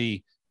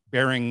actually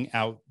bearing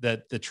out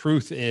that the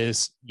truth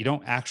is you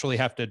don't actually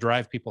have to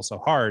drive people so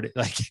hard.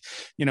 Like,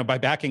 you know, by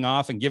backing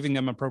off and giving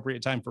them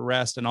appropriate time for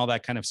rest and all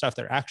that kind of stuff,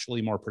 they're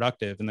actually more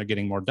productive and they're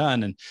getting more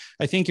done. And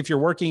I think if you're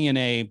working in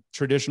a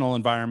traditional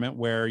environment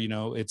where, you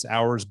know, it's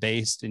hours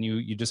based and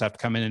you just have to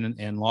come in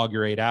and log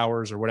your 8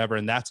 hours or whatever,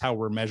 and that's how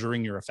we're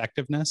measuring your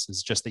effectiveness,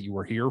 is just that you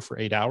were here for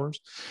 8 hours,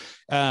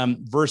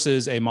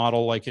 versus a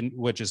model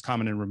which is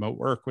common in remote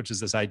work, which is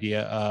this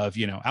idea of,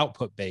 you know,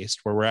 output based,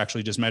 where we're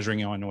actually just measuring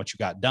you on what you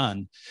got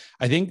done.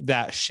 I think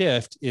that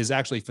shift is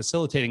actually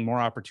facilitating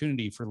more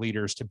opportunity for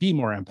leaders to be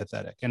more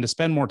empathetic and to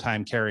spend more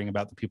time caring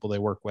about the people they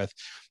work with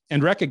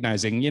and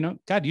recognizing, you know,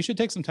 God, you should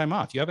take some time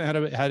off. You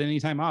haven't had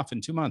any time off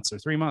in 2 months or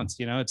 3 months.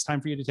 You know, it's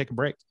time for you to take a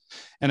break.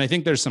 And I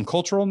think there's some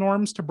cultural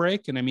norms to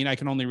break. And I mean, I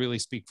can only really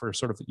speak for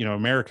sort of, you know,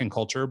 American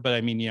culture, but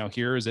I mean, you know,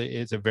 here is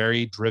a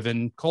very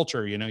driven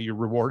culture. You know, you're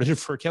rewarded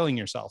for killing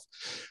yourself.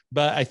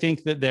 But I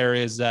think that there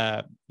is,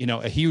 you know,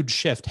 a huge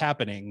shift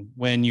happening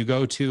when you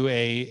go to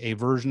a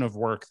version of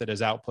work that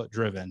is output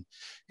driven,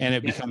 and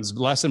it becomes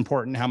less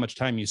important how much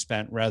time you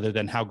spent rather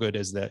than how good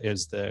is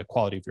the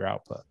quality of your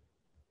output.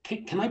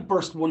 Can I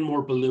burst one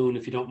more balloon,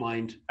 if you don't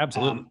mind?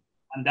 Absolutely.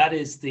 And that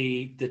is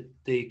the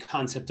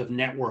concept of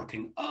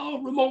networking.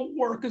 Oh, remote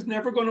work is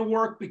never going to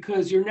work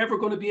because you're never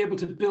going to be able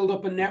to build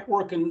up a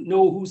network and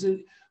know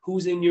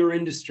who's in your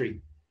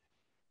industry.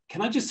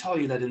 Can I just tell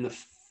you that in the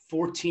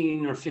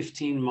 14 or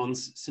 15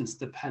 months since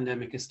the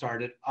pandemic has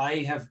started, I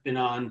have been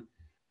on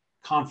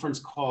conference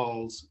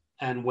calls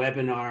and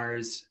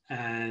webinars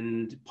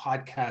and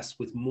podcasts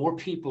with more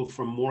people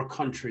from more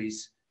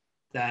countries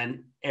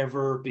than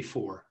ever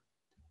before.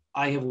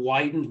 I have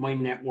widened my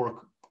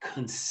network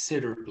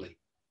considerably.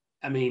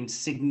 I mean,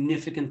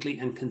 significantly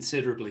and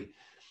considerably,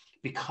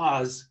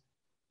 because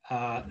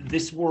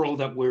this world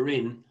that we're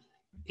in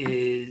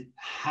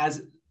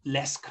has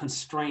less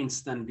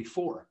constraints than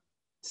before,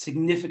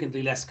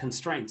 significantly less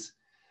constraints.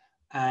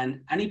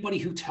 And anybody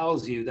who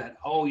tells you that,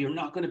 oh, you're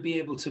not going to be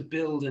able to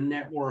build a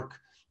network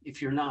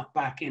if you're not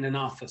back in an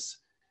office.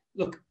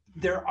 Look,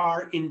 there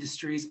are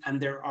industries and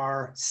there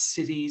are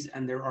cities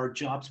and there are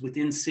jobs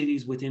within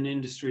cities, within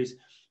industries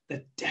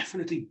that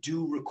definitely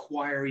do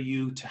require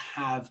you to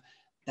have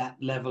that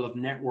level of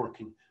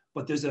networking.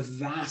 But there's a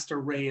vast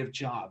array of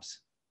jobs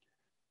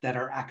that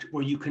are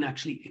where you can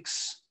actually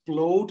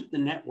explode the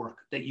network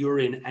that you're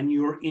in and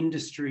your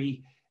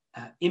industry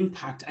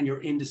impact and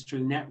your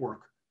industry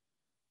network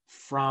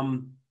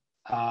from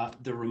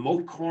the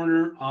remote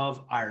corner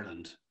of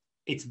Ireland.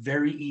 It's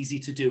very easy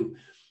to do.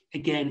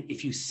 Again,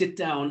 if you sit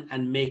down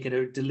and make it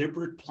a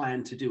deliberate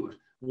plan to do it.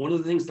 One of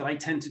the things that I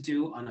tend to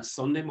do on a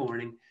Sunday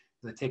morning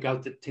is I take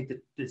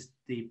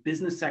the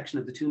business section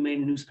of the two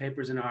main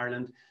newspapers in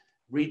Ireland,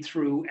 read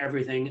through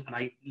everything, and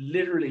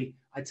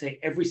I'd say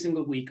every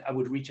single week I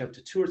would reach out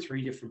to 2 or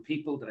 3 different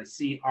people that I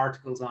see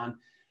articles on,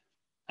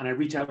 and I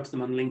reach out to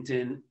them on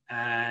LinkedIn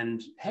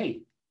and,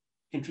 hey,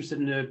 interested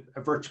in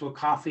a virtual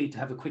coffee to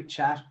have a quick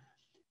chat.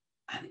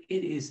 And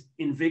it is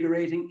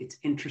invigorating, it's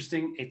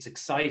interesting, it's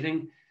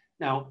exciting.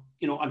 Now,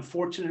 I'm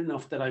fortunate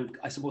enough that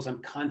I suppose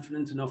I'm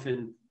confident enough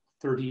in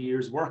 30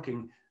 years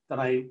working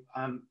that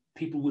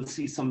people will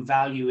see some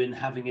value in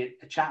having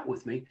a chat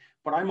with me,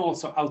 but I'm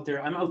also out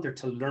there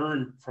to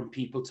learn from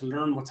people, to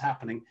learn what's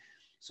happening.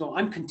 So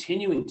I'm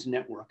continuing to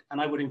network, and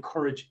I would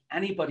encourage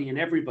anybody and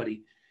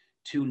everybody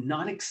to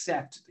not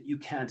accept that you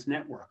can't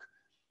network.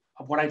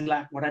 What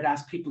I'd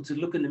ask people to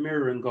look in the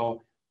mirror and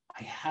go,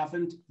 I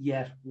haven't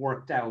yet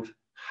worked out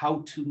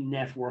how to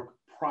network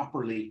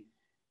properly,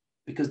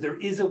 because there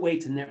is a way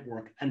to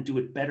network and do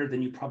it better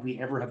than you probably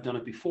ever have done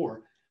it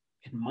before.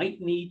 It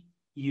might need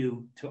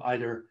you to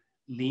either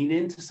lean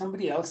into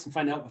somebody else and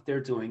find out what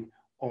they're doing,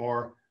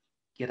 or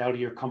get out of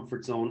your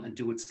comfort zone and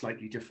do it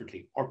slightly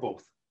differently, or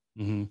both.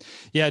 Mm-hmm.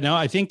 Yeah, no,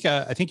 I think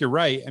you're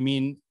right. I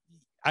mean,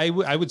 I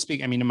would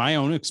speak, in my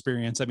own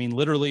experience,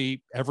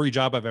 literally every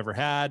job I've ever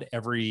had,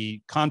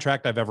 every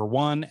contract I've ever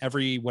won,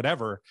 every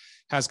whatever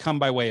has come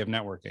by way of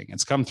networking.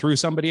 It's come through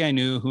somebody I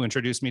knew who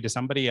introduced me to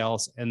somebody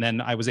else. And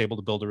then I was able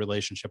to build a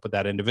relationship with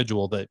that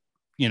individual that,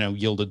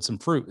 yielded some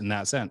fruit in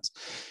that sense.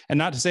 And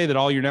not to say that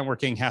all your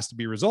networking has to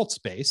be results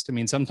based.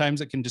 Sometimes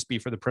it can just be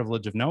for the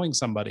privilege of knowing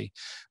somebody,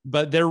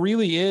 but there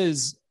really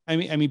is,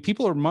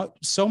 people are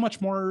so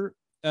much more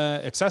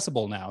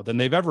accessible now than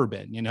they've ever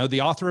been.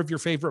 The author of your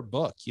favorite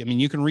book,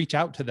 you can reach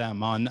out to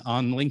them on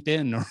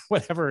LinkedIn or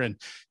whatever, and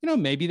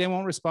maybe they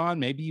won't respond,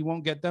 maybe you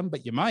won't get them,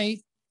 but you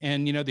might.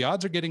 And the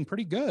odds are getting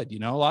pretty good.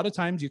 A lot of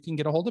times you can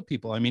get a hold of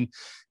people.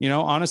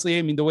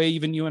 Honestly, the way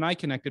even you and I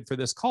connected for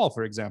this call,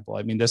 for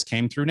example, this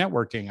came through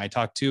networking. I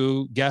talked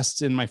to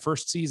guests in my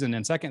first season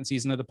and second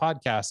season of the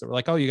podcast that were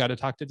like, oh, you got to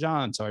talk to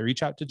John. So I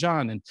reach out to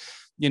John, and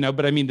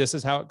but this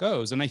is how it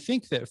goes. And I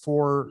think that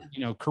for,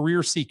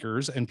 career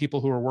seekers and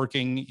people who are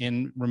working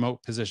in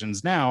remote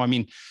positions now,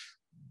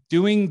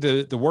 doing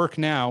the work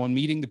now and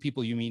meeting the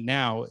people you meet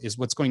now is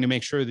what's going to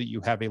make sure that you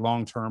have a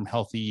long-term,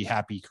 healthy,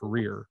 happy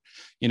career.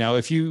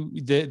 If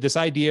this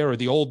idea or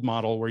the old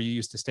model where you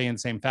used to stay in the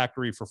same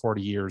factory for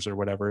 40 years or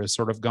whatever is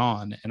sort of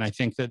gone. And I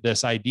think that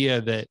this idea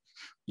that,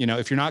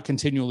 if you're not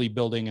continually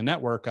building a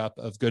network up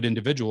of good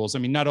individuals,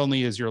 not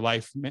only is your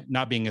life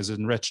not being as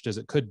enriched as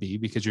it could be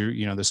because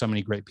there's so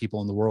many great people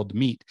in the world to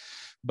meet,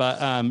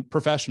 but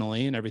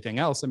professionally and everything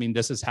else,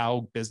 this is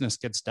how business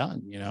gets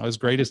done. As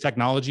great as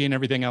technology and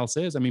everything else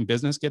is,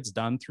 business gets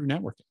done through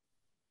networking.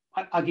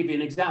 I'll give you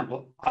an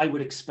example. I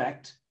would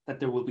expect that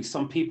there will be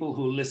some people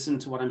who listen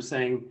to what I'm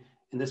saying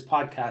in this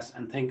podcast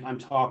and think I'm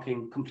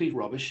talking complete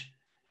rubbish,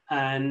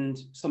 and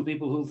some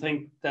people who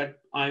think that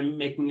I'm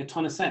making a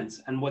ton of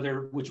sense. And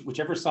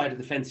whichever side of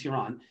the fence you're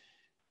on,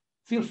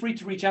 feel free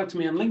to reach out to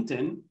me on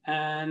LinkedIn,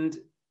 and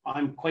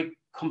I'm quite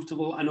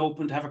comfortable and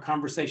open to have a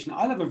conversation.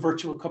 I'll have a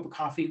virtual cup of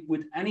coffee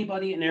with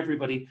anybody and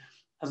everybody,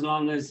 as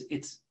long as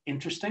it's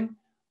interesting,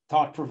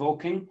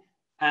 thought-provoking,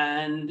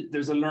 and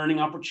there's a learning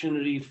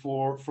opportunity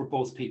for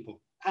both people.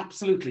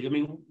 Absolutely.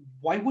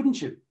 Why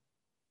wouldn't you?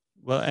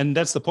 Well, and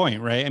that's the point,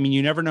 right?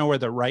 You never know where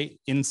the right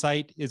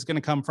insight is going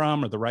to come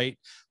from, or the right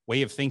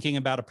way of thinking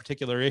about a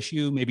particular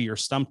issue. Maybe you're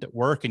stumped at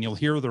work and you'll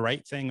hear the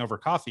right thing over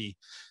coffee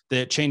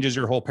that changes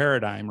your whole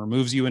paradigm or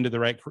moves you into the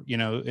right,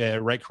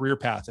 right career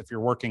path if you're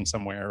working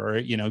somewhere,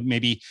 or,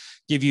 maybe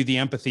give you the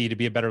empathy to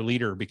be a better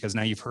leader because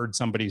now you've heard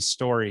somebody's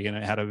story and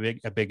it had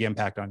a big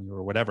impact on you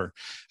or whatever.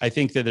 I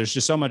think that there's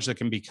just so much that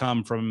can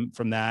become from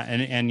that.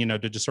 And,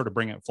 to just sort of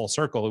bring it full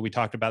circle, we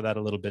talked about that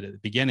a little bit at the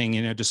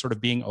beginning, just sort of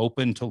being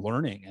open to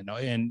learning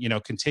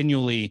and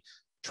continually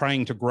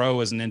trying to grow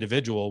as an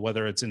individual,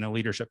 whether it's in a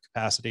leadership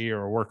capacity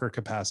or a worker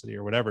capacity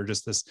or whatever,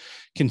 just this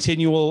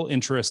continual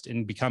interest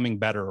in becoming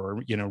better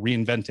or,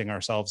 reinventing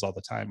ourselves all the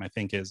time, I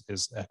think is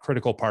a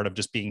critical part of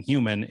just being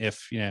human,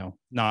 if,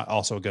 not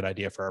also a good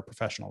idea for our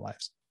professional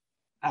lives.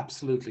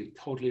 Absolutely.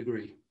 Totally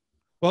agree.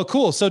 Well,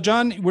 cool. So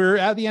John, we're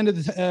at the end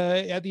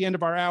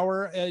of our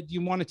hour. Do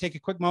you want to take a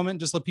quick moment and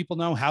just let people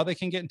know how they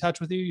can get in touch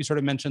with you? You sort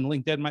of mentioned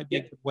LinkedIn might be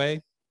a good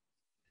way.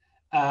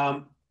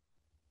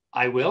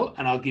 I will,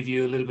 and I'll give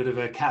you a little bit of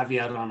a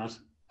caveat on it.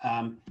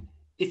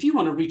 If you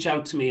want to reach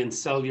out to me and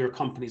sell your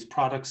company's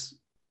products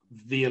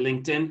via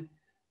LinkedIn,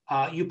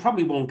 you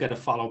probably won't get a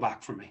follow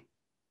back from me.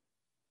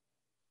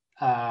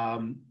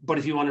 But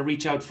if you want to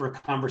reach out for a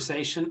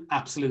conversation,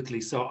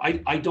 absolutely. So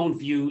I don't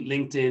view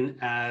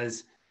LinkedIn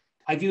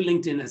I view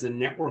LinkedIn as a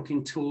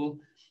networking tool,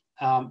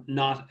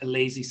 not a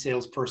lazy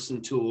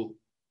salesperson tool.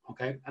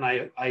 Okay. And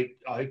I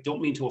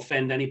don't mean to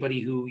offend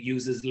anybody who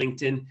uses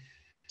LinkedIn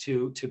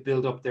to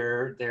build up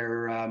their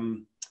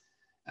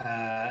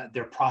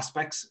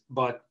prospects,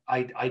 but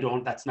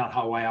that's not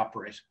how I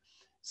operate.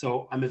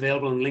 So I'm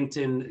available on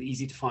LinkedIn,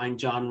 easy to find,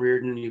 John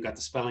Riordan. You got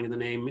the spelling of the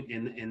name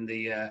in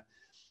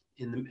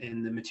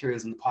the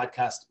materials in the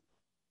podcast.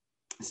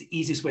 It's the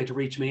easiest way to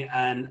reach me,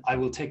 and I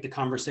will take the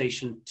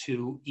conversation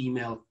to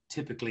email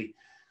typically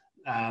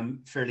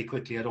fairly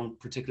quickly. I don't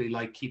particularly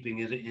like keeping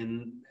it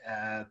in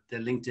the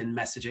LinkedIn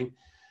messaging.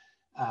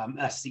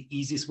 That's the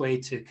easiest way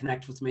to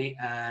connect with me.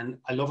 And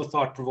I love a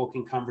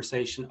thought-provoking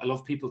conversation. I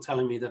love people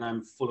telling me that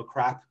I'm full of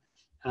crap.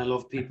 And I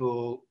love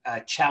people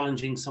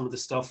challenging some of the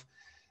stuff,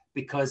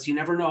 because you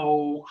never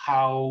know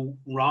how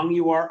wrong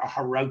you are or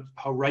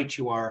how right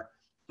you are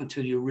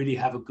until you really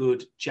have a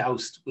good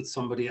joust with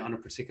somebody on a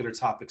particular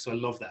topic. So I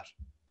love that.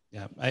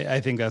 Yeah, I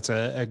think that's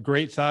a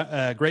great thought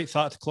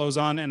to close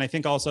on. And I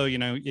think also,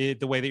 the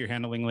way that you're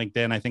handling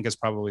LinkedIn, I think is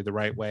probably the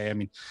right way. I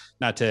mean,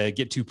 not to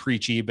get too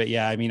preachy, but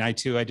yeah, I mean, I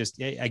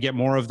get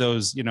more of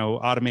those,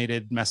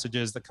 automated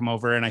messages that come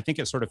over. And I think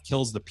it sort of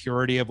kills the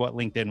purity of what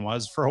LinkedIn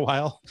was for a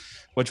while,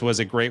 which was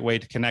a great way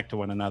to connect to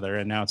one another.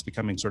 And now it's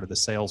becoming sort of the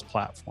sales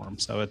platform.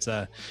 So it's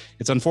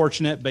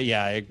unfortunate, but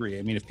yeah, I agree.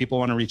 I mean, if people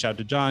want to reach out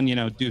to John,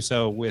 do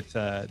so with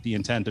the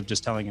intent of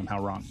just telling him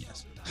how wrong he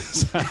is.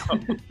 So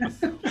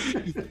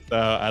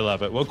I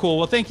love it. Well, cool.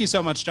 Well, thank you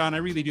so much, John. I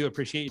really do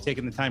appreciate you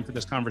taking the time for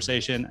this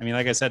conversation. I mean,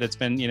 like I said, it's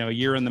been, a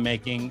year in the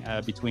making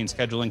between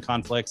scheduling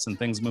conflicts and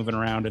things moving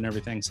around and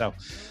everything. So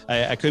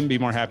I couldn't be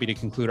more happy to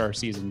conclude our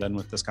season then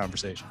with this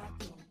conversation.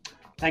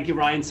 Thank you,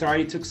 Ryan.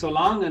 Sorry it took so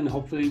long, and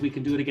hopefully we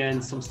can do it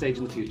again some stage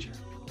in the future.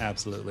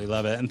 Absolutely.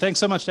 Love it. And thanks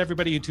so much to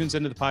everybody who tunes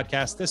into the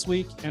podcast this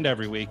week and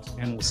every week.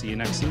 And we'll see you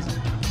next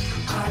season.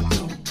 I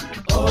don't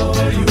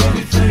owe you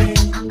anything.